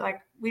fast and be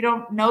like, we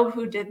don't know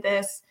who did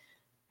this.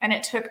 And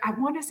it took, I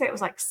want to say it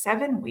was like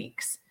 7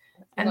 weeks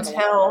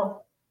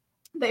until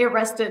they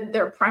arrested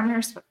their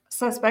primary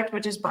suspect,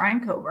 which is Brian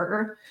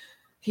Kohberger.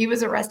 He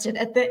was arrested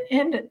at the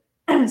end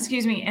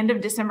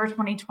of December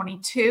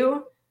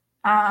 2022.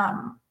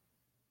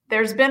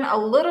 There's been a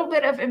little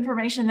bit of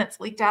information that's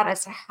leaked out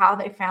as to how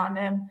they found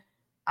him.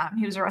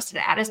 He was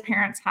arrested at his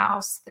parents'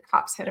 house. The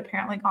cops had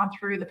apparently gone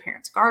through the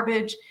parents'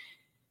 garbage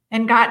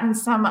and gotten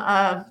some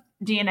of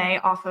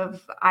DNA off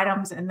of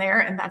items in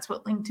there, and that's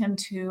what linked him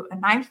to a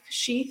knife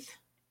sheath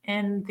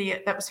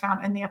that was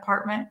found in the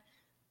apartment.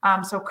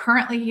 So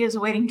currently he is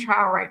awaiting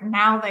trial right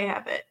now. They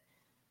have it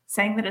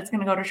saying that it's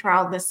going to go to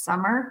trial this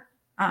summer,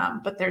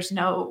 but there's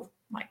no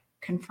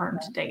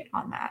confirmed date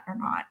on that or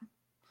not.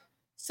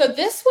 So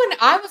this one,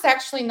 I was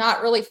actually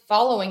not really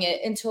following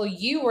it until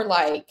you were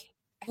like,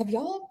 have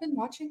y'all been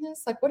watching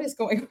this? Like, what is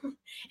going on?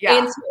 Yeah.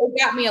 And so it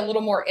got me a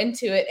little more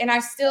into it. And I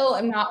still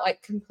am not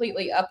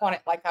completely up on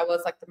it like I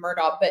was like the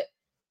Murdaugh, but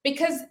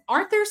because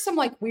aren't there some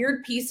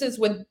weird pieces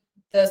with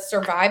the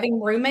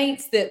surviving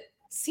roommates that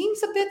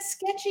seems a bit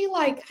sketchy.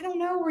 Like, I don't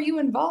know, were you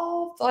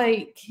involved?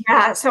 Like,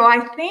 yeah. So I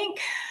think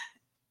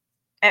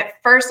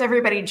at first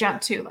everybody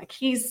jumped to like,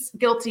 he's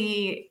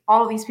guilty.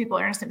 All these people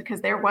are innocent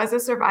because there was a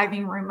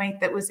surviving roommate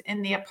that was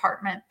in the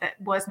apartment that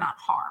was not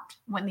harmed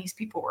when these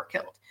people were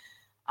killed.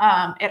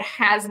 It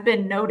has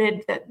been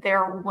noted that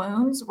their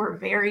wounds were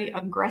very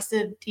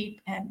aggressive,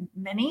 deep, and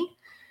many.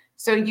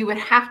 So you would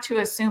have to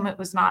assume it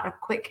was not a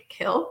quick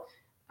kill.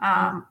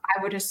 I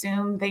would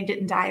assume they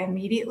didn't die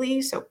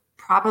immediately. So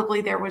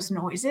probably there was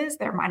noises.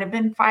 There might have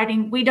been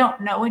fighting. We don't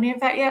know any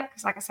of that yet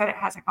because, like I said, it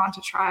hasn't gone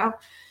to trial.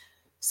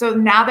 So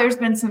now there's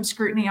been some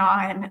scrutiny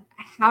on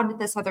how did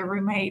this other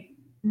roommate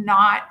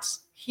not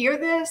hear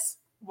this?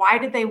 Why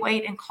did they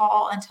wait and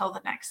call until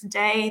the next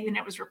day? Then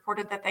it was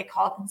reported that they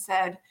called and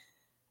said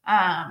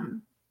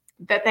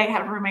that they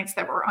had roommates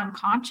that were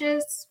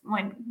unconscious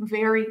when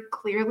very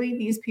clearly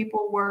these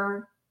people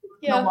were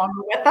no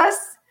longer with us.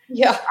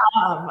 yeah.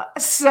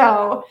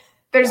 So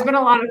there's been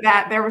a lot of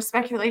that. There was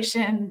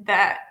speculation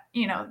that,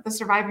 you know, the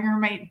surviving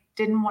roommate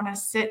didn't want to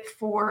sit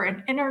for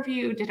an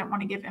interview, didn't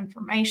want to give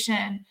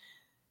information.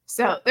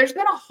 So there's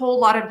been a whole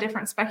lot of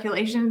different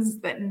speculations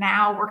that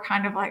now we're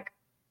kind of like,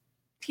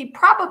 he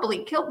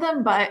probably killed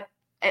them, but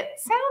it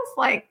sounds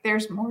like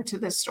there's more to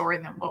this story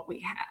than what we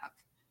have.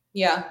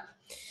 Yeah.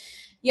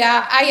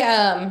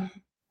 Yeah.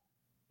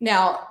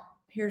 Now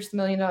here's the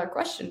 $1 million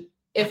question.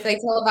 If they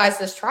televise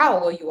this trial,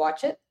 will you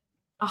watch it?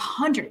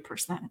 100%.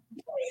 100%.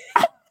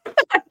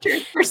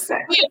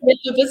 We admit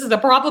that this is a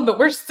problem, but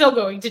we're still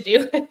going to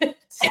do it.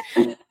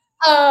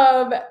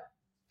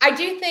 I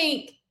do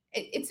think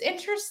it's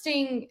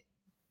interesting.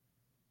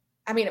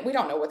 I mean, we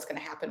don't know what's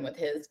going to happen with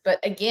his, but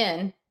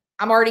again,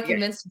 I'm already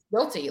convinced he's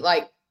guilty.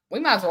 Like, we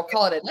might as well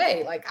call it a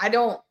day. Like, I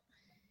don't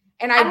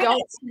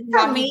see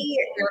for me,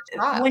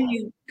 when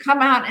you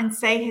come out and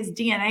say his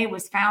DNA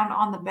was found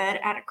on the bed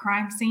at a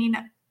crime scene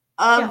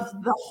of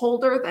the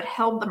holder that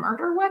held the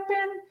murder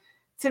weapon,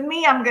 to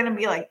me, I'm going to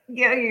be like,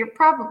 yeah, you're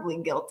probably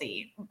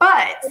guilty.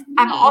 But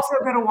I'm also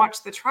going to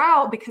watch the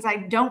trial because I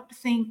don't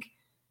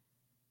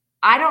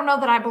know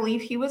that I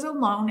believe he was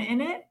alone in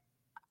it.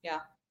 Yeah.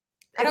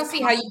 I don't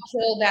see how you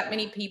kill that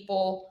many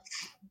people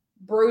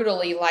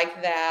brutally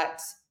like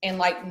that and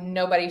like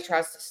nobody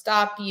tries to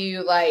stop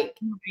you. Like,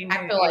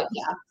 I feel like,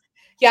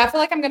 I feel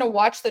like I'm going to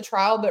watch the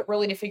trial, but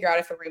really to figure out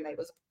if a roommate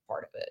was a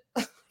part of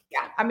it.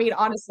 I mean,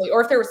 honestly,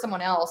 or if there was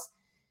someone else.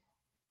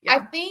 I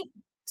think,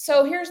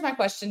 so here's my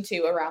question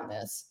too around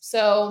this.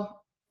 So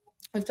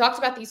we've talked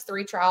about these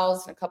 3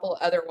 trials and a couple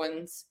of other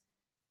ones.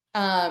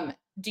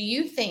 Do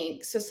you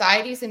think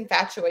society's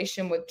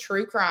infatuation with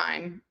true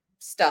crime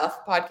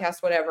stuff,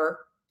 podcasts,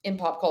 whatever, in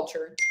pop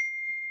culture,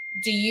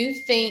 do you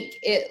think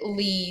it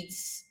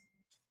leads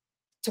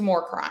to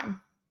more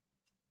crime?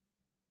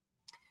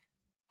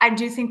 I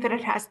do think that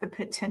it has the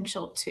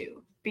potential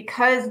to,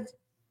 because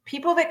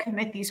people that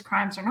commit these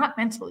crimes are not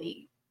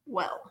mentally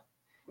well.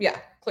 Yeah,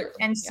 clearly.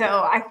 And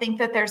so I think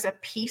that there's a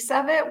piece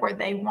of it where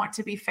they want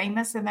to be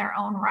famous in their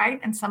own right.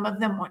 And some of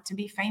them want to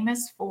be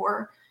famous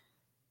for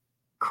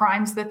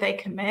crimes that they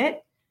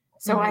commit.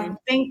 So I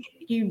think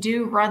you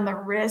do run the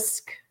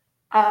risk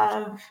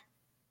of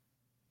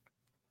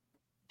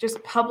just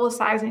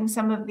publicizing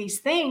some of these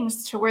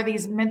things to where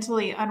these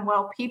mentally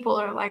unwell people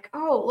are like,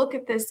 oh, look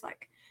at this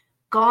like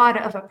god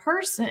of a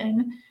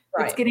person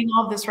that's getting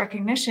all this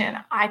recognition.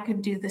 I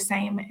could do the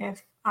same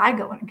if I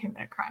go in and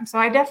commit a crime. So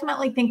I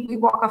definitely think we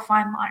walk a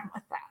fine line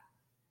with that.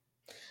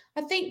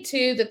 I think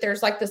too that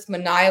there's like this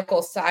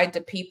maniacal side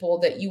to people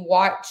that you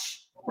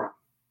watch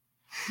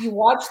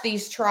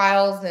these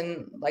trials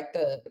and like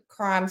the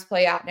crimes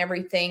play out and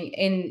everything,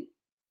 and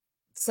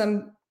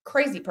some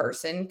crazy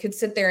person could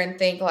sit there and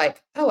think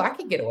like, oh, I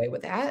could get away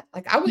with that.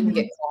 Like, I wouldn't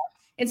get caught.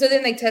 And so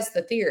then they test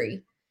the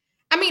theory.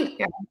 I mean,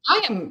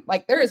 I am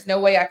like, there is no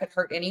way I could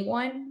hurt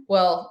anyone.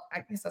 Well,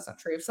 I guess that's not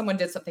true. If someone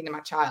did something to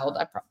my child,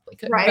 I probably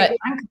could. Right. But,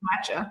 I'm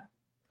gotcha.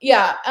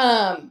 Yeah.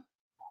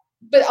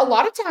 But a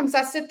lot of times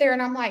I sit there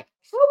and I'm like,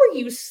 how are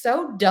you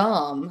so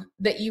dumb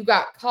that you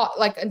got caught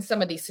like in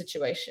some of these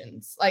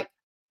situations? Like,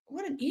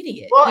 what an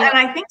idiot. Well, and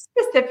I think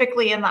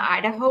specifically in the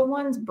Idaho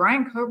ones,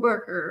 Brian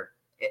Koberger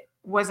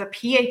was a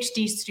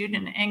PhD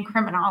student in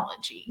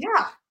criminology.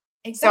 Yeah.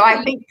 Exactly. So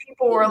I think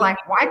people were like,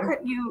 why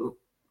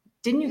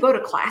didn't you go to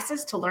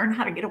classes to learn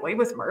how to get away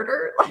with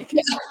murder? Like,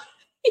 yeah.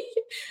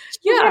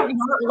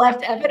 Not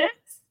left evidence.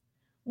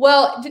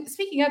 Well,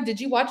 speaking of, did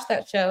you watch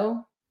that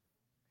show,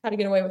 How to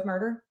Get Away with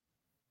Murder?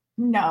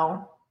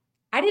 No.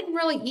 I didn't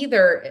really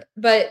either,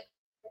 but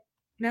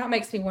now it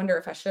makes me wonder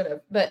if I should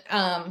have. But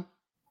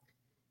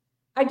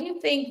I do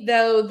think,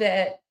 though,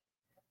 that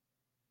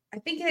I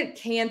think it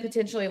can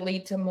potentially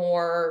lead to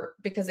more,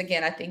 because,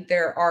 again, I think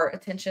there are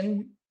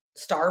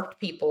attention-starved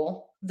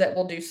people that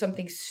will do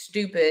something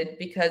stupid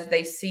because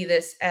they see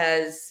this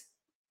as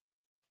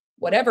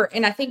whatever.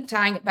 And I think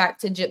tying it back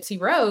to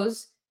Gypsy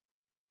Rose,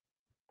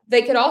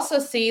 they could also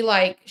see,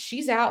 like,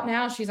 she's out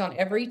now. She's on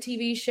every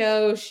TV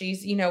show.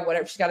 She's,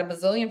 whatever. She's got a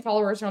bazillion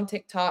followers on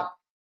TikTok.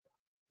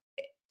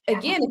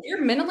 Again, if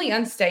you're mentally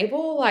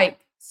unstable, like,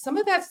 some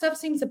of that stuff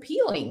seems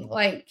appealing.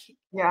 Like,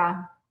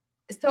 Yeah.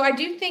 so I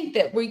do think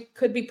that we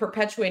could be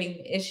perpetuating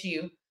the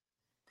issue.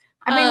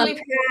 I mean,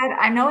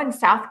 I know in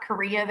South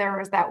Korea, there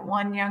was that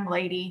one young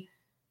lady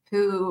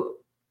who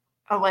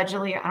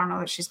allegedly, I don't know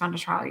that she's gone to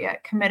trial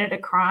yet, committed a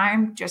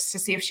crime just to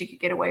see if she could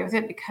get away with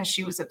it because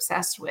she was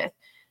obsessed with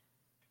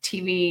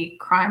TV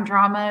crime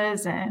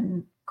dramas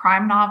and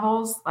crime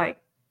novels. Like,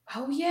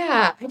 oh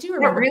yeah, I do is that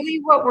remember. really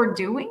what we're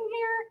doing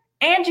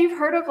here? And you've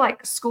heard of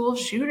like school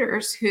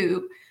shooters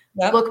who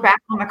Yep. look back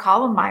on the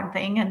Columbine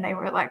thing and they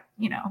were like,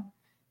 you know,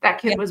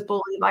 that kid Yep. was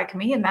bullied like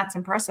me, and that's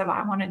impressive.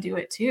 I want to do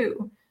it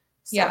too.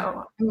 So Yeah.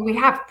 I mean, we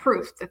have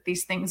proof that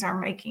these things are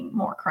making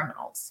more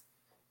criminals.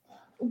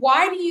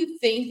 Why do you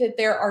think that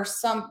there are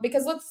some,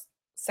 because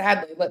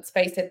let's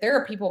face it, there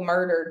are people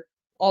murdered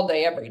all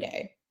day, every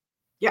day.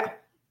 Yeah.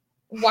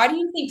 Why do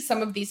you think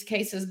some of these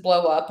cases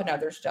blow up and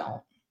others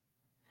don't?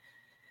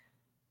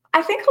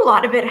 I think a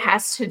lot of it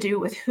has to do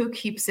with who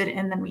keeps it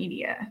in the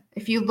media.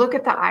 If you look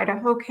at the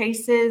Idaho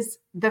cases,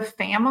 the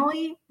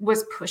family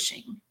was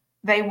pushing.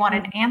 They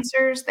wanted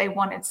answers. They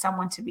wanted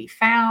someone to be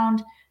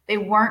found. They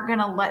weren't going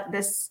to let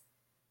this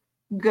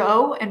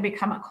go and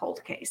become a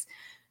cold case.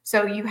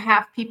 So you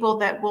have people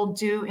that will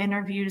do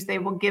interviews. They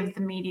will give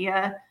the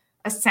media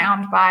a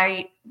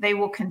soundbite. They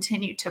will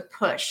continue to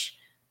push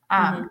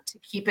to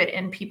keep it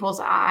in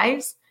people's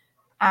eyes.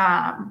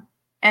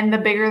 And the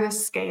bigger the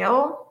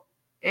scale,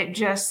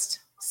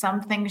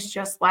 some things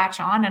just latch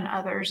on and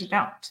others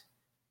don't.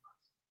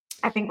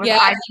 I think with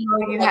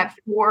Idaho, you had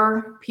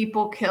 4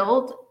 people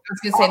killed. I was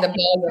going to say the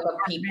bulk of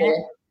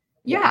people.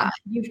 Yeah.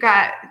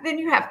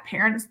 You have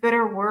parents that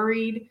are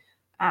worried.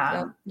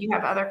 You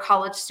have other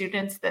college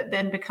students that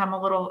then become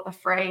a little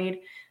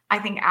afraid. I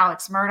think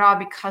Alex Murdaugh,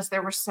 because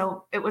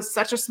it was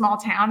such a small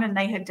town and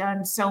they had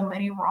done so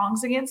many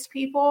wrongs against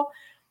people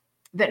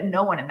that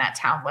no one in that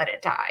town let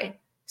it die.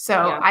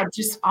 So I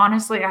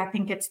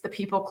think it's the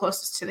people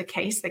closest to the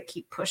case that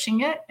keep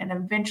pushing it, and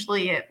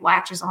eventually it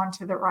latches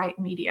onto the right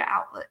media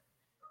outlet.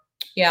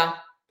 Yeah.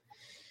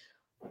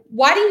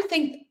 Why do you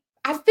think,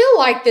 I feel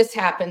like this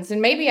happens,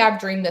 and maybe I've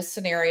dreamed this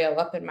scenario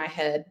up in my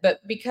head, but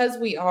because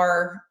we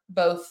are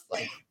both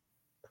like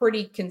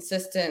pretty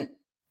consistent,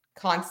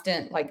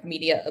 constant like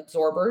media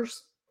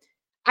absorbers,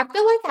 I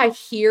feel like I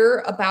hear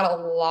about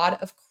a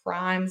lot of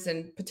crimes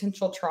and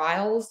potential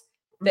trials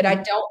that I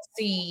don't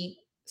see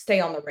stay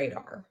on the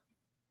radar.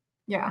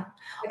 Yeah.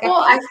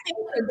 Well, I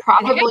think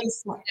probably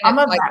some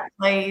of that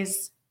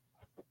plays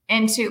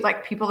into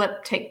like people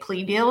that take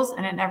plea deals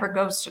and it never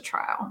goes to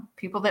trial,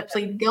 people that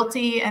plead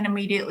guilty and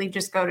immediately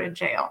just go to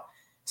jail.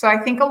 So I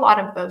think a lot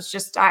of those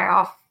just die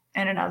off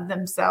in and of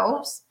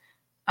themselves.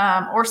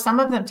 Or some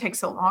of them take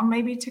so long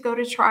maybe to go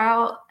to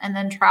trial, and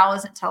then trial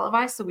isn't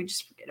televised, so we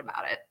just forget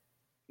about it.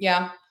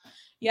 Yeah.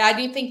 Yeah, I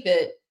do think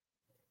that,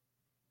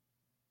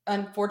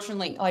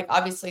 unfortunately, like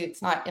obviously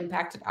it's not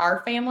impacted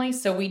our family,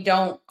 so we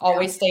don't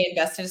always stay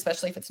invested,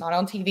 especially if it's not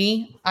on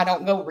TV. I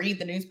don't go read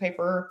the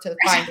newspaper to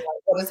find out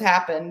what has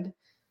happened.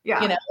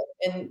 Yeah. You know,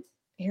 and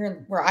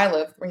here where I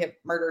live, we have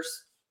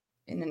murders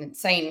in an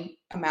insane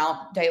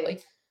amount daily.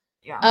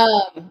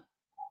 Yeah.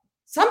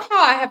 Somehow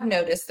I have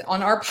noticed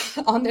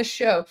on this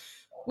show,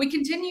 we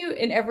continue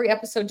in every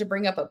episode to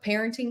bring up a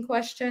parenting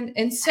question.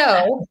 And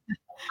so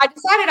I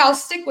decided I'll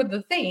stick with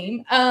the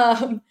theme.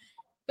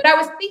 But I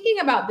was thinking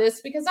about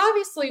this because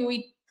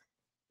obviously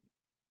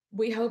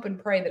we hope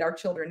and pray that our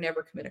children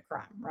never commit a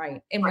crime,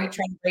 right? And we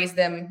try to raise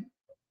them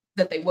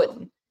that they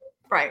wouldn't.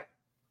 Right.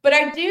 But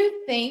I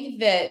do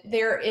think that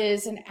there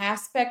is an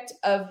aspect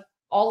of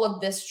all of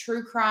this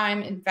true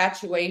crime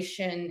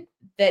infatuation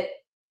that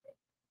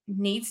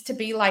needs to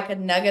be like a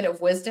nugget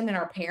of wisdom in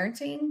our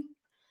parenting.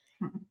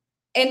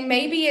 And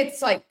maybe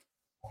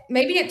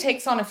it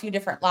takes on a few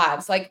different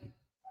lives. Like,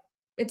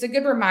 it's a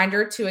good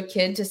reminder to a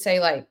kid to say,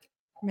 like,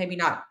 maybe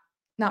not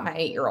my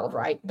 8-year-old,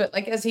 right? But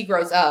like as he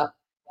grows up,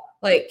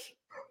 like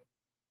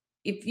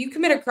if you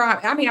commit a crime,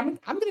 I mean,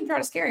 I'm going to try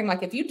to scare him.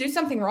 Like if you do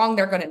something wrong,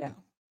 they're going to know,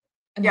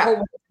 and the whole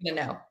world's going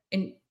to know,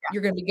 and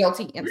you're going to be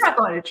guilty. I'm not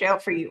going to jail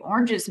for you.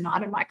 Orange is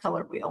not in my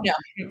color wheel.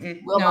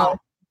 No,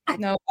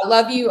 no. I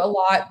love you a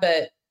lot,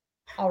 but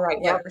all right,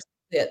 whatever.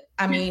 It.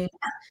 I mean,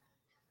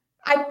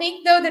 I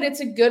think though that it's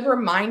a good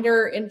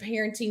reminder in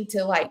parenting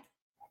to like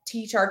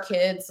teach our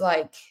kids,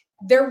 like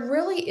there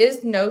really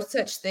is no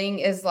such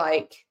thing as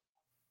like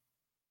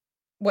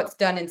what's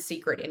done in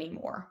secret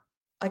anymore.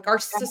 Like our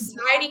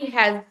society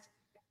has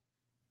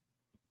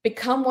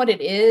become what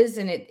it is.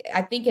 And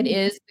I think it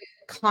is the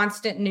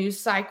constant news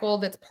cycle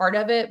that's part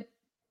of it.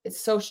 It's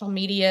social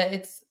media.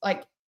 It's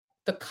like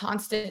the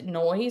constant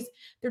noise.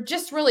 There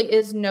just really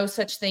is no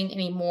such thing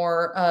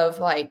anymore of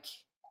like,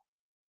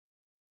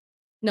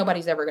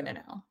 nobody's ever going to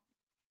know.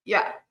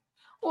 Yeah.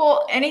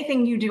 Well,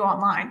 anything you do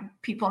online,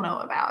 people know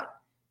about.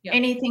 Yeah.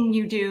 Anything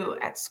you do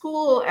at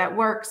school, at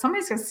work,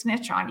 somebody's going to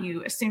snitch on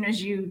you as soon as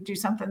you do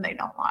something they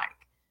don't like.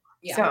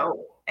 Yeah.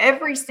 So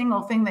every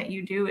single thing that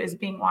you do is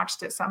being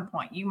watched at some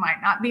point. You might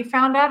not be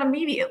found out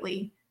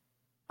immediately,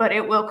 but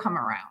it will come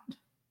around.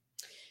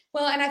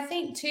 Well, and I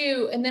think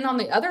too, and then on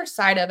the other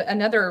side of it,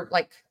 another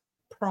like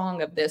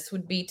prong of this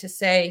would be to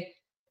say,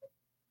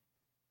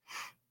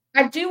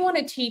 I do want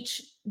to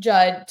teach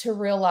Judd to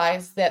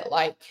realize that,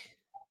 like,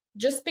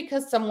 just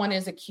because someone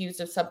is accused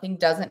of something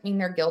doesn't mean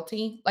they're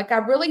guilty. Like, I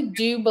really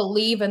do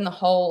believe in the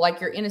whole, like,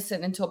 you're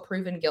innocent until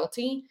proven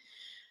guilty.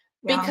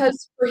 Yeah.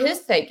 Because for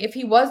his sake, if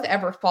he was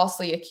ever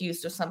falsely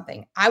accused of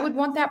something, I would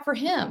want that for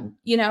him,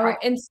 you know? Right.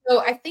 And so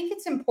I think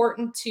it's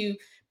important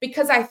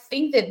because I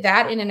think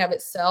that in and of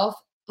itself,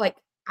 like,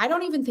 I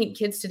don't even think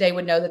kids today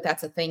would know that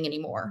that's a thing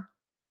anymore.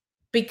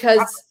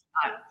 Because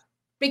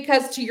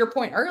to your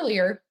point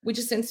earlier, we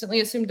just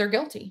instantly assumed they're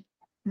guilty.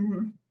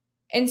 Mm-hmm.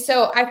 And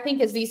so I think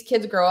as these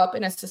kids grow up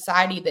in a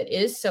society that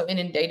is so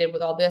inundated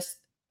with all this,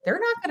 they're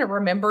not going to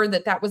remember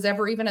that was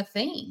ever even a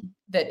thing,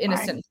 that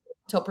innocent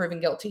until proven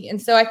guilty. And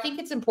so I think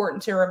it's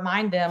important to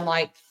remind them,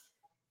 like,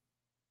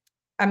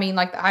 I mean,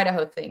 like the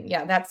Idaho thing.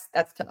 Yeah, that's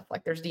tough.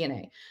 Like, there's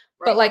DNA.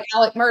 Right. But like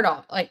Alec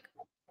Murdaugh, like,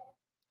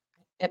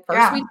 at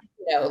first we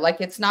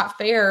like, it's not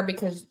fair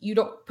because you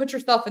don't put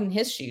yourself in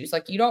his shoes.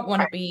 Like, you don't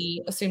want to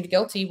be assumed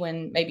guilty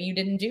when maybe you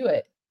didn't do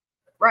it.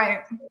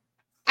 Right.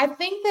 I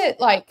think that,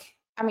 like,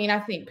 I mean, I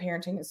think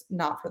parenting is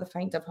not for the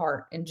faint of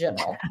heart in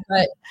general,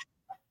 but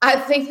I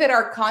think that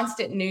our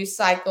constant news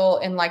cycle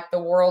and, like,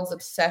 the world's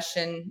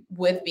obsession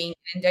with being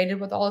inundated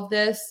with all of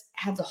this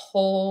adds a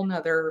whole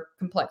nother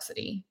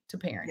complexity to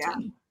parenting. Yeah.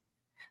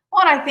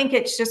 Well, and I think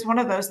it's just one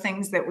of those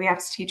things that we have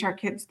to teach our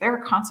kids. There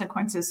are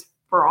consequences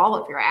for all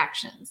of your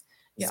actions.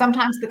 Yeah.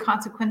 Sometimes the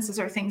consequences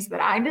are things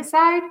that I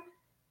decide.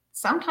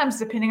 Sometimes,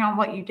 depending on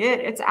what you did,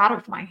 it's out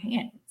of my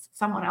hands.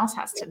 Someone else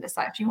has to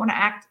decide. If you want to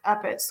act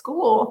up at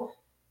school,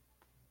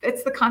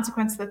 it's the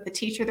consequence that the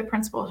teacher, the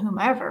principal,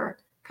 whomever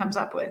comes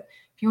up with.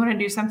 If you want to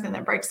do something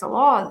that breaks the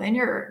law, then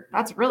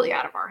that's really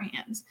out of our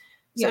hands.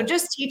 So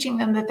just teaching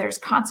them that there's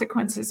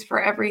consequences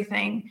for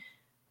everything.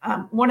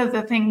 One of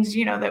the things,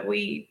 that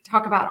we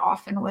talk about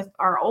often with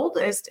our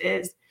oldest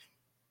is,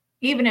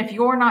 even if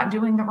you're not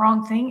doing the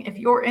wrong thing, if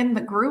you're in the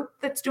group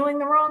that's doing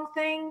the wrong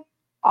thing,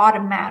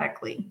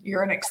 automatically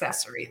you're an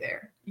accessory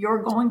there.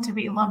 You're going to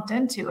be lumped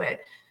into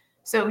it.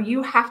 So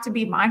you have to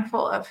be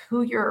mindful of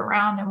who you're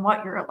around and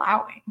what you're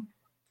allowing.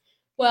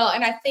 Well,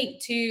 and I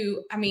think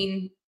too, I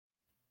mean,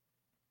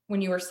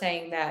 when you were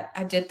saying that,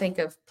 I did think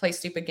of play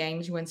stupid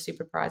games, you win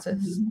stupid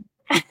prizes.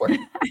 Mm-hmm. Of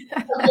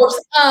course.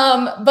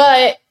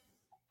 But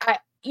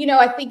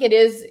I think it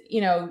is,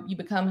 you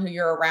become who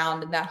you're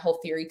around, and that whole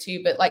theory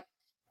too. But, like,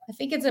 I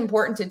think it's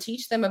important to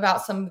teach them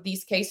about some of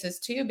these cases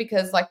too,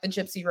 because, like, the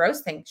Gypsy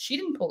Rose thing, she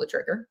didn't pull the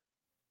trigger,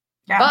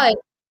 but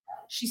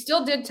she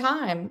still did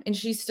time, and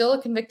she's still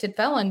a convicted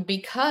felon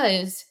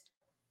because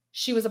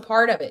she was a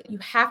part of it. You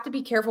have to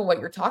be careful what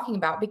you're talking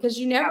about, because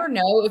you never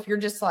know if you're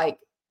just, like,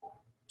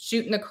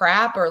 shooting the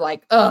crap or,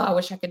 like, oh, I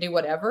wish I could do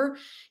whatever.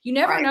 You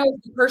never know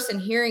if the person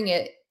hearing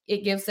it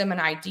gives them an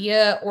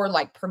idea or,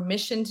 like,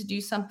 permission to do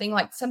something,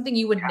 like something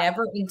you would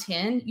never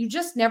intend. You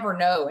just never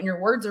know. And your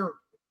words are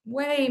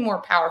way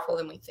more powerful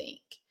than we think.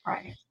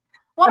 Right.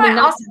 Well,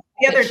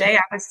 the other day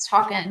I was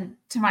talking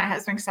to my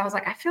husband because I was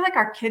like, I feel like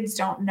our kids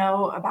don't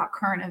know about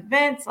current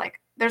events. Like,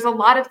 there's a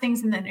lot of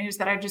things in the news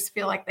that I just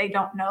feel like they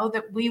don't know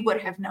that we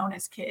would have known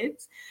as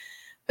kids.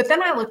 But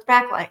then I looked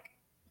back, like,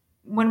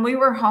 when we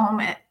were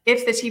home,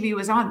 if the TV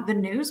was on, the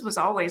news was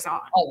always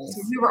on.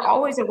 So we were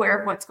always aware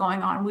of what's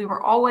going on. We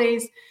were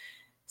always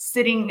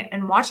sitting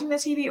and watching the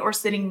TV or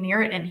sitting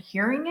near it and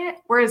hearing it.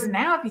 Whereas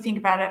now, if you think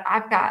about it,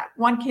 I've got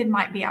one kid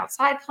might be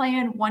outside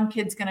playing, one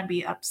kid's going to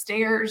be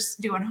upstairs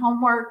doing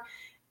homework.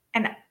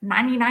 And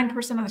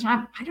 99% of the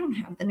time, I don't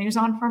have the news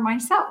on for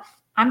myself.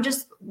 I'm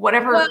just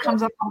whatever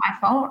comes up on my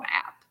phone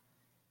app.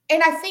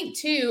 And I think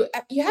too,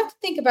 you have to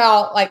think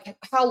about, like,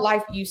 how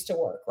life used to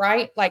work,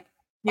 right? Like,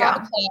 5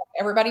 o'clock,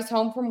 everybody's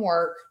home from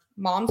work,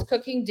 mom's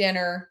cooking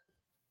dinner,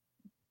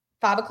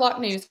 5 o'clock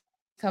news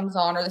comes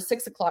on, or the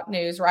 6 o'clock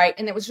news, right?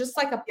 And it was just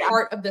like a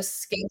part of the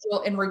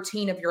schedule and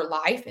routine of your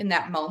life in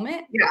that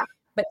moment. Yeah.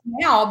 But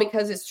now,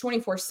 because it's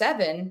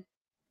 24/7,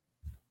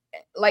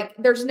 like,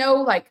 there's no,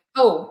 like,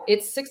 oh,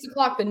 it's 6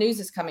 o'clock, the news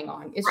is coming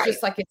on. It's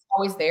just like, it's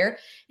always there.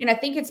 And I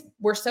think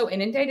we're so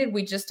inundated,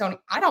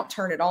 I don't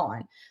turn it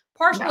on.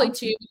 Partially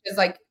too, because,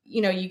 like,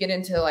 you get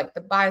into, like, the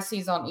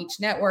biases on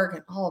each network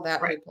and all of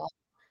that. Right.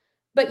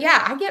 But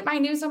I get my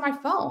news on my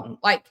phone.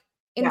 Like,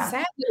 and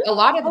sadly, a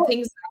lot of the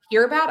things I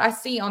hear about, I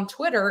see on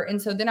Twitter. And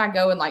so then I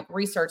go and, like,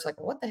 research, like,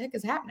 what the heck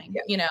is happening?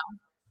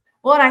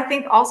 Well, and I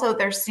think also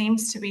there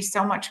seems to be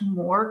so much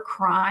more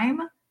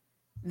crime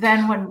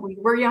than when we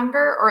were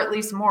younger, or at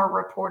least more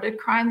reported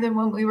crime than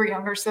when we were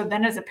younger. So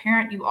then as a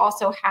parent, you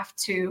also have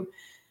to,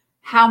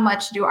 how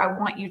much do I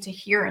want you to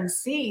hear and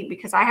see?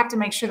 Because I have to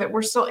make sure that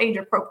we're still age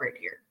appropriate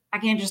here. I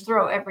can't just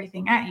throw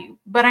everything at you,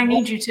 but I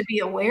need you to be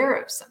aware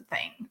of some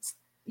things.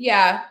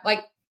 Yeah.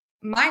 Like,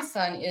 my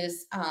son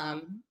is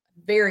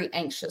very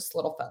anxious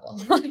little fellow,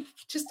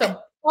 just a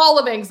ball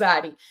of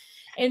anxiety.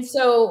 And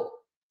so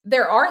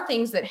there are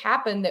things that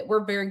happen that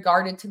we're very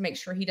guarded to make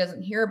sure he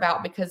doesn't hear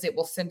about, because it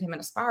will send him in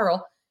a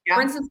spiral. Yeah.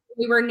 For instance,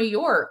 when we were in New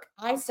York,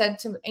 I said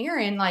to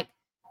Aaron, like,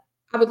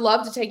 I would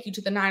love to take you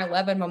to the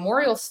 9/11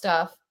 memorial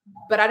stuff,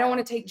 but I don't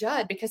want to take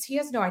Judd because he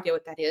has no idea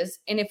what that is.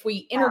 And if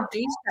we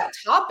introduce that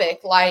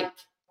topic, like,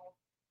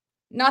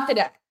 not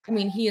that, I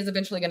mean, he is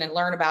eventually going to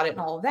learn about it and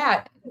all of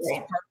that. It's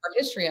part of our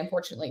history,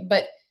 unfortunately.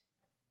 But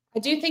I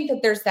do think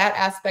that there's that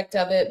aspect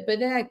of it. But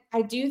then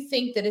I do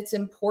think that it's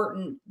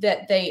important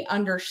that they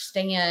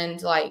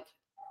understand, like,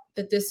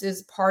 that this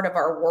is part of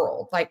our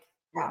world. Like,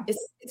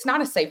 it's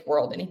not a safe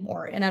world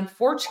anymore. And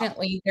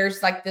unfortunately,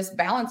 there's like this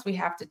balance we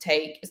have to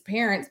take as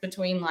parents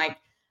between, like,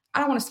 I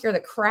don't want to scare the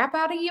crap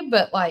out of you,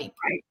 but like,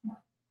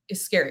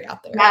 it's scary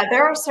out there. Yeah,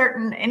 there are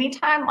certain,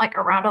 anytime like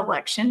around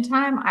election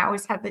time, I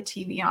always have the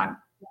TV on.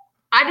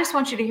 I just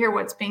want you to hear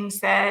what's being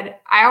said.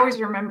 I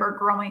always remember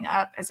growing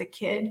up as a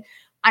kid,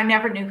 I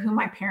never knew who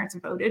my parents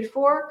voted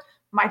for.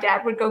 My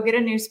dad would go get a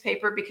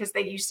newspaper because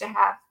they used to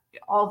have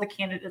all the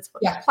candidates,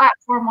 what the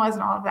platform was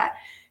and all of that.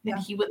 And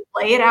he would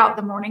lay it out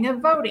the morning of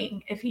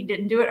voting if he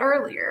didn't do it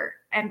earlier.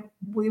 And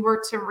we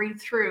were to read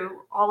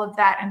through all of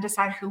that and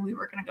decide who we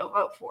were going to go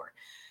vote for.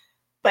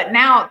 But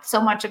now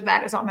so much of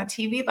that is on the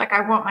TV. Like,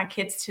 I want my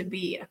kids to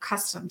be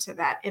accustomed to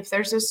that. If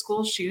there's a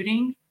school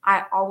shooting,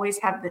 I always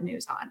have the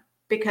news on,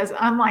 because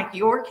unlike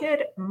your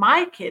kid,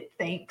 my kid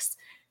thinks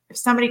if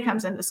somebody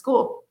comes into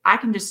school, I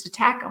can just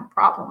attack them,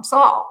 problem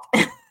solved.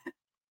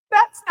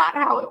 That's not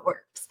how it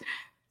works.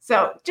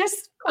 So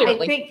I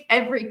think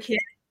every kid,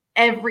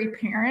 every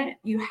parent,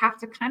 you have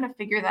to kind of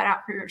figure that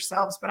out for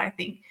yourselves. But I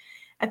think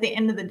at the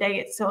end of the day,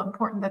 it's so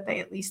important that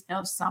they at least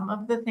know some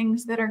of the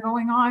things that are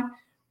going on,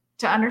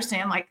 to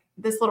understand, like,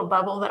 this little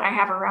bubble that I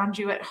have around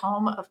you at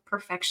home of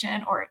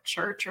perfection, or at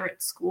church or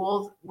at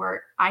school,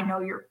 where I know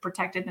you're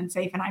protected and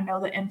safe and I know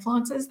the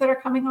influences that are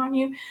coming on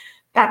you.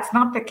 That's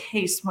not the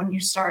case when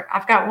you start.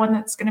 I've got one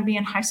that's going to be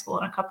in high school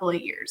in a couple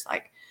of years.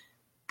 Like,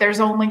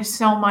 there's only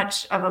so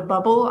much of a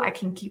bubble I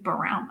can keep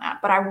around that.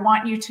 But I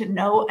want you to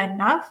know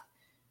enough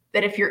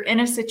that if you're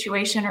in a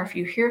situation or if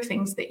you hear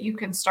things, that you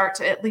can start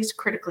to at least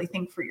critically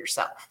think for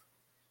yourself.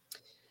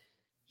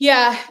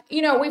 Yeah.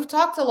 We've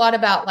talked a lot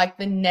about like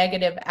the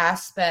negative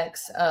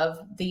aspects of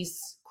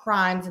these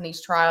crimes and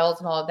these trials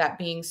and all of that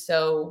being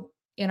so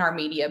in our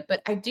media.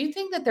 But I do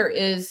think that there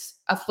is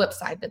a flip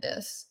side to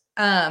this.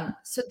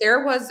 So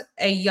there was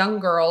a young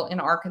girl in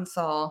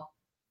Arkansas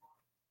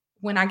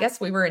when I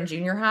guess we were in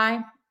junior high,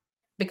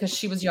 because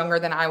she was younger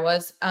than I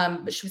was.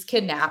 But she was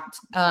kidnapped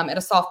at a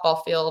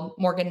softball field,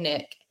 Morgan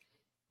Nick.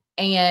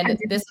 And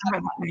this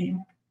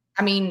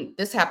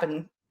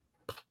happened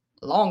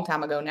a long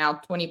time ago now,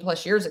 20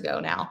 plus years ago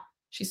now.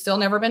 She's still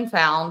never been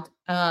found.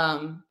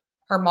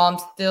 Her mom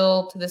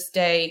still to this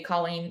day,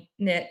 Colleen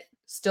Nick,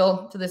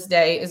 still to this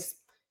day is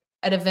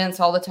at events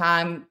all the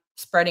time,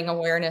 spreading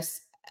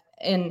awareness.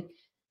 And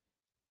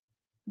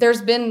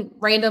there's been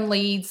random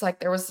leads. Like,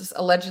 there was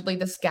allegedly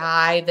this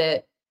guy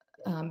that,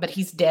 but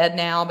he's dead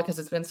now because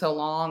it's been so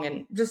long,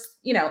 and just,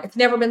 it's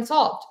never been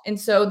solved. And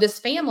so this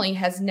family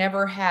has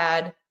never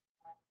had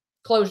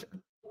closure.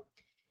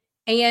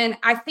 And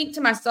I think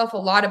to myself a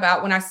lot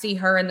about when I see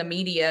her in the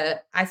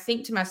media, I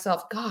think to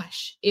myself,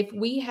 gosh, if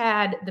we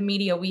had the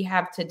media we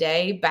have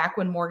today back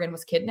when Morgan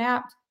was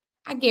kidnapped,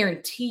 I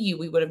guarantee you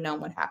we would have known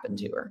what happened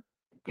to her.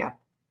 Yeah.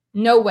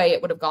 No way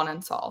it would have gone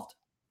unsolved.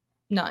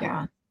 None.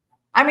 Yeah.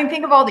 I mean,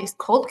 think of all these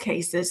cold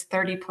cases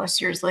 30 plus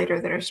years later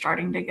that are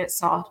starting to get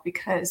solved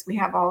because we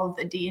have all of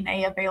the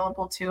DNA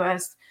available to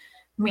us,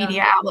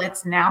 media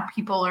outlets. Now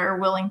people are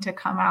willing to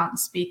come out and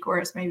speak,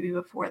 whereas maybe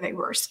before they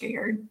were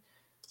scared.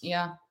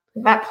 Yeah.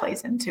 That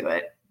plays into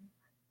it.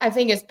 I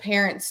think as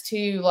parents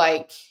too,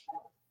 like,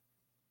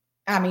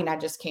 I mean, I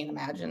just can't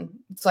imagine.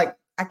 It's like,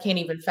 I can't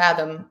even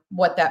fathom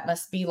what that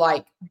must be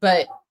like.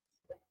 But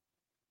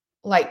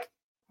like,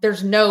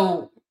 there's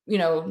no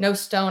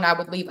stone I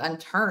would leave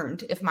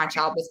unturned if my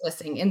child was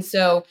missing. And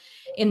so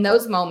in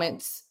those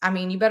moments, I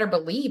mean, you better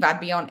believe I'd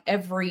be on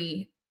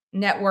every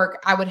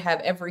network. I would have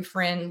every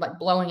friend like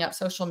blowing up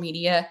social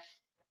media.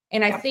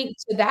 And I think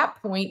to that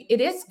point,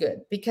 it is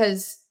good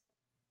because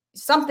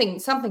something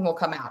will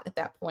come out at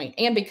that point.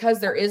 And because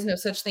there is no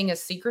such thing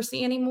as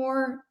secrecy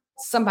anymore,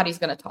 somebody's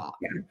going to talk.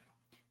 Yeah.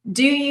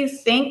 Do you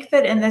think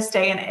that in this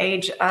day and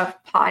age of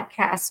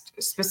podcasts,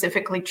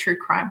 specifically true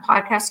crime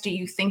podcasts, do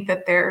you think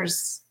that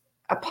there's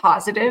a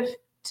positive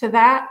to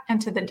that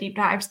and to the deep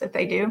dives that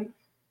they do?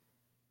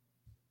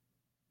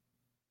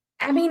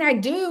 I mean, I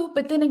do,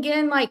 but then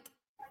again, like,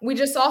 we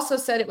just also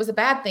said it was a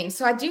bad thing.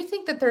 So I do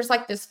think that there's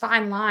like this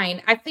fine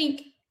line. I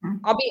think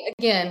I'm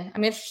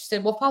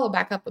interested. We'll follow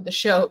back up with the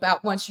show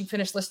about once you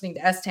finish listening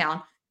to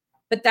S-Town.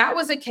 But that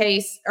was a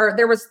case, or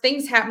there was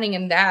things happening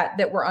in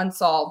that were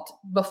unsolved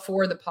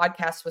before the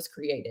podcast was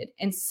created.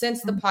 And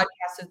since the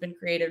podcast has been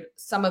created,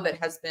 some of it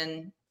has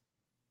been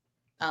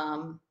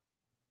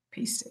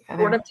pieced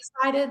together. Sort of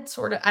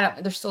decided, I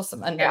don't, there's still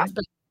some unknowns,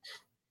 but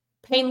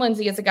Payne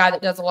Lindsay is a guy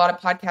that does a lot of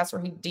podcasts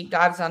where he deep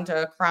dives onto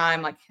a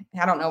crime. Like,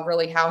 I don't know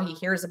really how he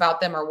hears about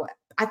them or what.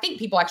 I think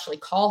people actually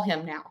call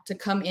him now to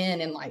come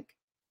in and like,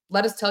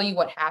 let us tell you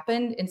what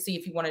happened and see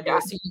if you want to do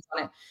a series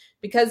on it,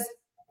 because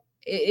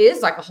it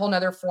is like a whole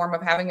nother form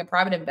of having a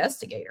private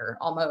investigator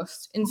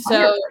almost. And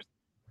so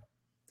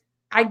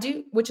I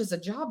do, which is a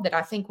job that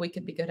I think we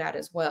could be good at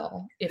as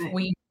well. If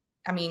we,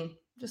 I mean,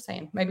 just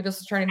saying, maybe this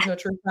will turn into a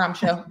true crime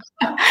show.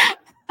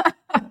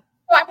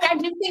 I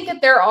do think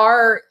that there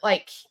are,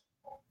 like,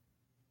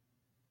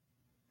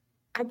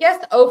 I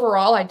guess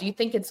overall, I do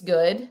think it's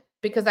good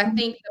because I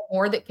think the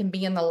more that can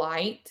be in the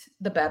light,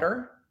 the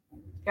better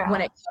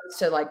when it comes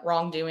to like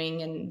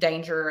wrongdoing and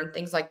danger and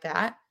things like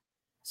that.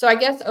 So I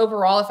guess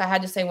overall, if I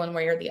had to say one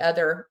way or the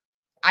other,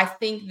 I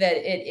think that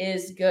it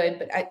is good,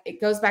 but it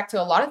goes back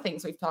to a lot of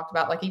things we've talked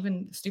about, like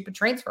even the stupid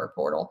transfer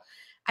portal.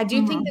 I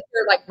do think that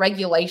there are like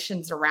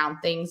regulations around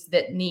things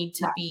that need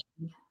to be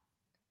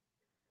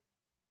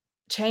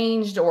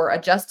changed or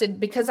adjusted,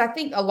 because I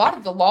think a lot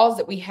of the laws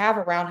that we have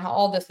around how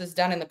all this is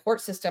done in the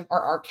court system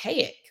are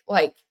archaic.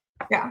 Like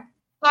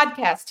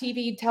podcasts,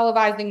 TV,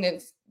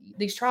 televising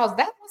these trials,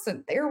 that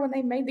wasn't there when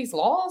they made these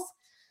laws.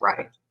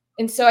 Right.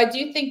 And so I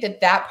do think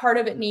that that part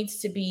of it needs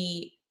to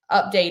be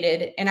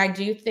updated. And I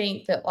do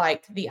think that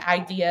like the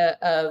idea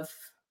of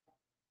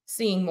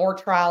seeing more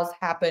trials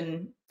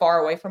happen far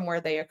away from where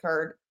they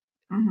occurred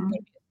would be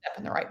a step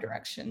in the right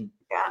direction.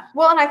 Yeah.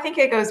 Well, and I think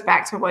it goes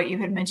back to what you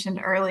had mentioned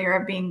earlier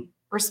of being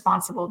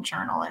responsible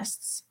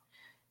journalists.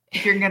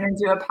 If you're going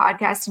to do a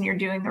podcast and you're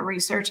doing the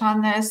research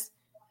on this,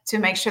 to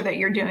make sure that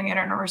you're doing it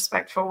in a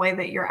respectful way,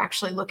 that you're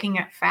actually looking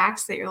at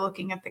facts, that you're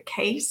looking at the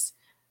case,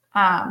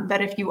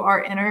 that if you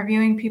are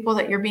interviewing people,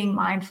 that you're being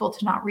mindful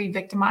to not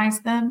re-victimize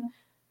them.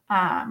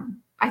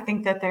 I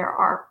think that there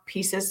are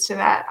pieces to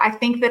that. I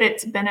think that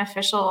it's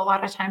beneficial a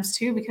lot of times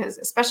too, because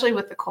especially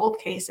with the cold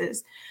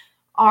cases,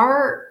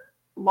 our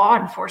law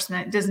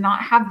enforcement does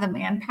not have the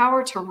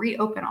manpower to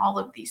reopen all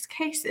of these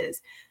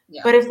cases.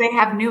 Yeah. But if they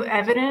have new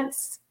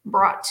evidence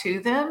brought to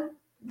them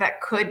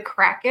that could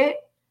crack it,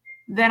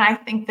 then I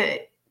think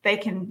that they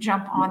can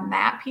jump on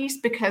that piece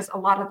because a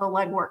lot of the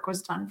legwork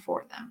was done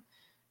for them.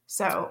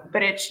 So,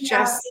 but it's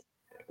just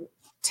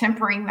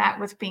tempering that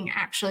with being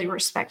actually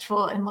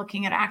respectful and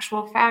looking at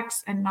actual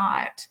facts and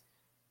not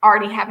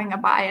already having a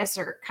bias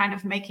or kind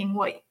of making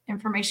what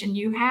information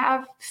you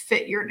have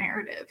fit your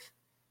narrative.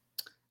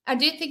 I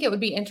do think it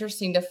would be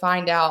interesting to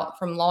find out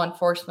from law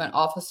enforcement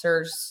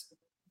officers,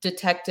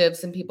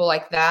 detectives, and people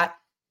like that,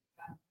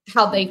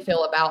 how they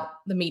feel about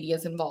the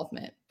media's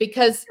involvement.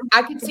 Because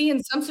I could see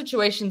in some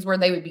situations where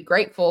they would be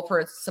grateful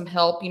for some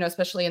help,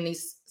 especially in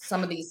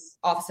some of these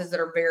offices that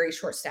are very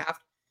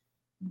short-staffed.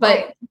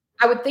 But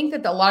I would think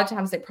that a lot of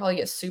times they probably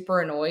get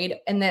super annoyed,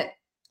 and that,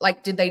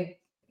 like, did they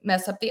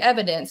mess up the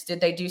evidence?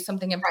 Did they do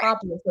something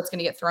improper that's going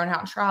to get thrown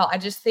out in trial? I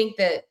just think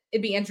that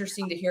it'd be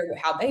interesting to hear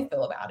how they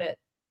feel about it.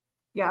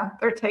 Yeah,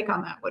 their take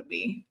on that would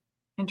be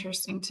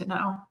interesting to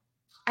know.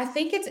 I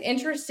think it's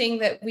interesting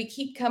that we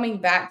keep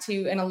coming back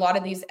to, in a lot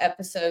of these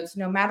episodes,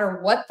 no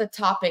matter what the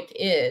topic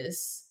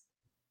is,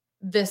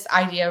 this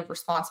idea of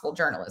responsible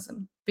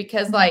journalism.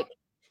 Because, like,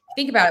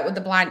 think about it with the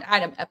blind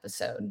item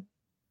episode.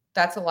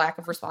 That's a lack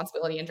of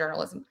responsibility in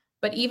journalism.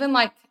 But even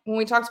like when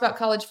we talked about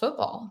college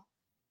football,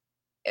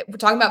 we're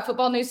talking about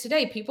football news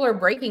today. People are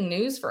breaking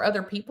news for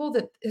other people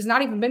that has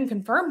not even been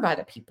confirmed by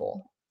the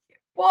people.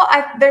 Well,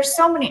 there's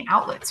so many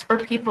outlets for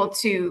people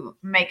to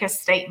make a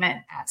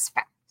statement as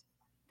fact.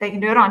 They can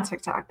do it on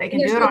TikTok. They can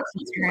do it on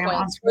Instagram,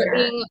 on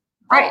Twitter.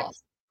 Right.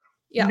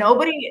 Yeah.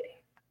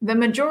 The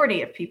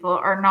majority of people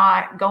are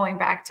not going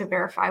back to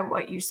verify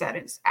what you said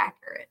is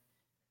accurate.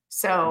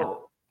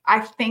 So I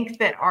think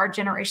that our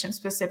generation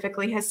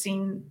specifically has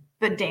seen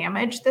the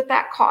damage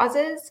that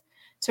causes,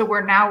 to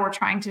where now we're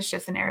trying to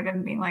shift the narrative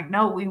and being like,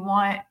 no, we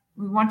want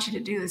you to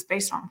do this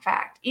based on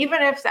fact.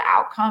 Even if the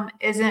outcome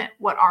isn't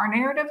what our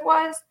narrative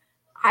was,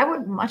 I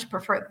would much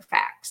prefer the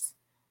facts.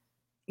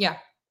 Yeah.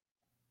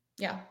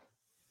 Yeah.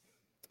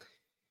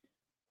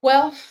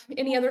 Well,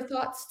 any other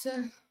thoughts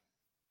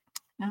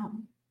No,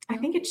 I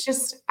think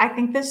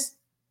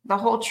the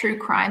whole true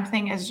crime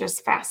thing is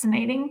just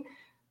fascinating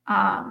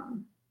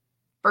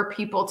for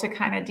people to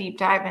kind of deep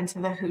dive into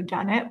the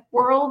whodunit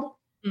world.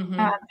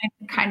 And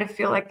kind of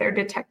feel like they're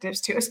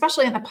detectives too,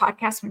 especially in the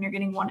podcast when you're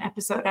getting one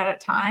episode at a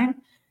time.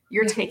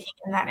 You're taking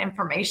in that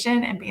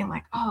information and being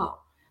like, oh,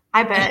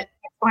 I bet X,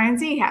 Y, and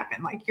Z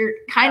happened. Like you're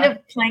kind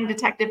of playing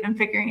detective and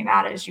figuring it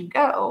out as you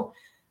go.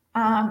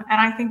 And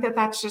I think that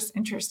that's just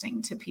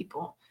interesting to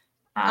people.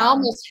 I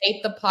almost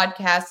hate the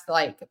podcast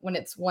like when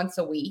it's once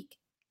a week,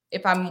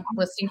 if I'm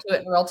listening to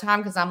it in real time,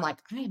 because I'm like,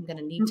 I am going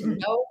to need to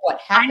know what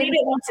happened. I need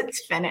it once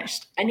it's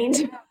finished. I need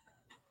to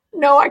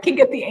know I can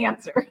get the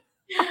answer.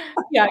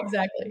 Yeah,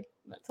 exactly.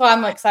 So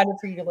I'm excited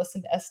for you to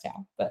listen to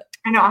S-Town. But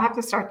I know I'll have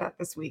to start that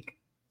this week.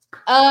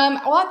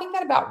 Well, I think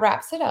that about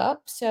wraps it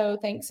up. So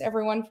thanks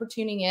everyone for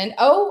tuning in.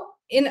 Oh,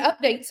 in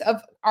updates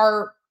of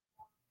our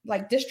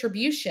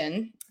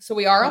distribution. So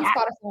we are on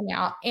Spotify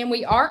now, and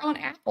we are on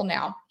Apple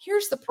now.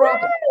 Here's the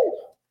problem.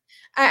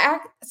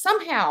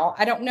 Somehow,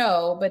 I don't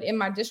know, but in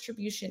my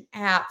distribution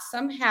app,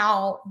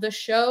 somehow the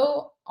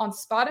show on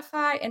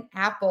Spotify and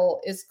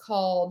Apple is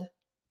called,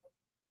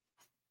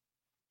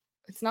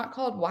 it's not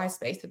called Y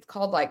Space. It's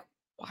called like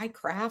Y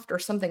Craft or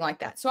something like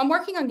that. So I'm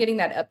working on getting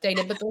that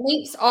updated, but the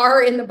links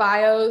are in the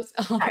bios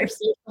on our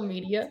social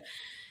media.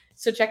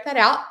 So check that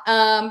out.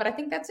 But I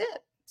think that's it.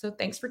 So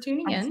thanks for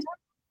tuning in.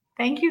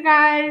 Thank you,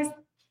 guys.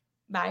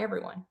 Bye,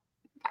 everyone.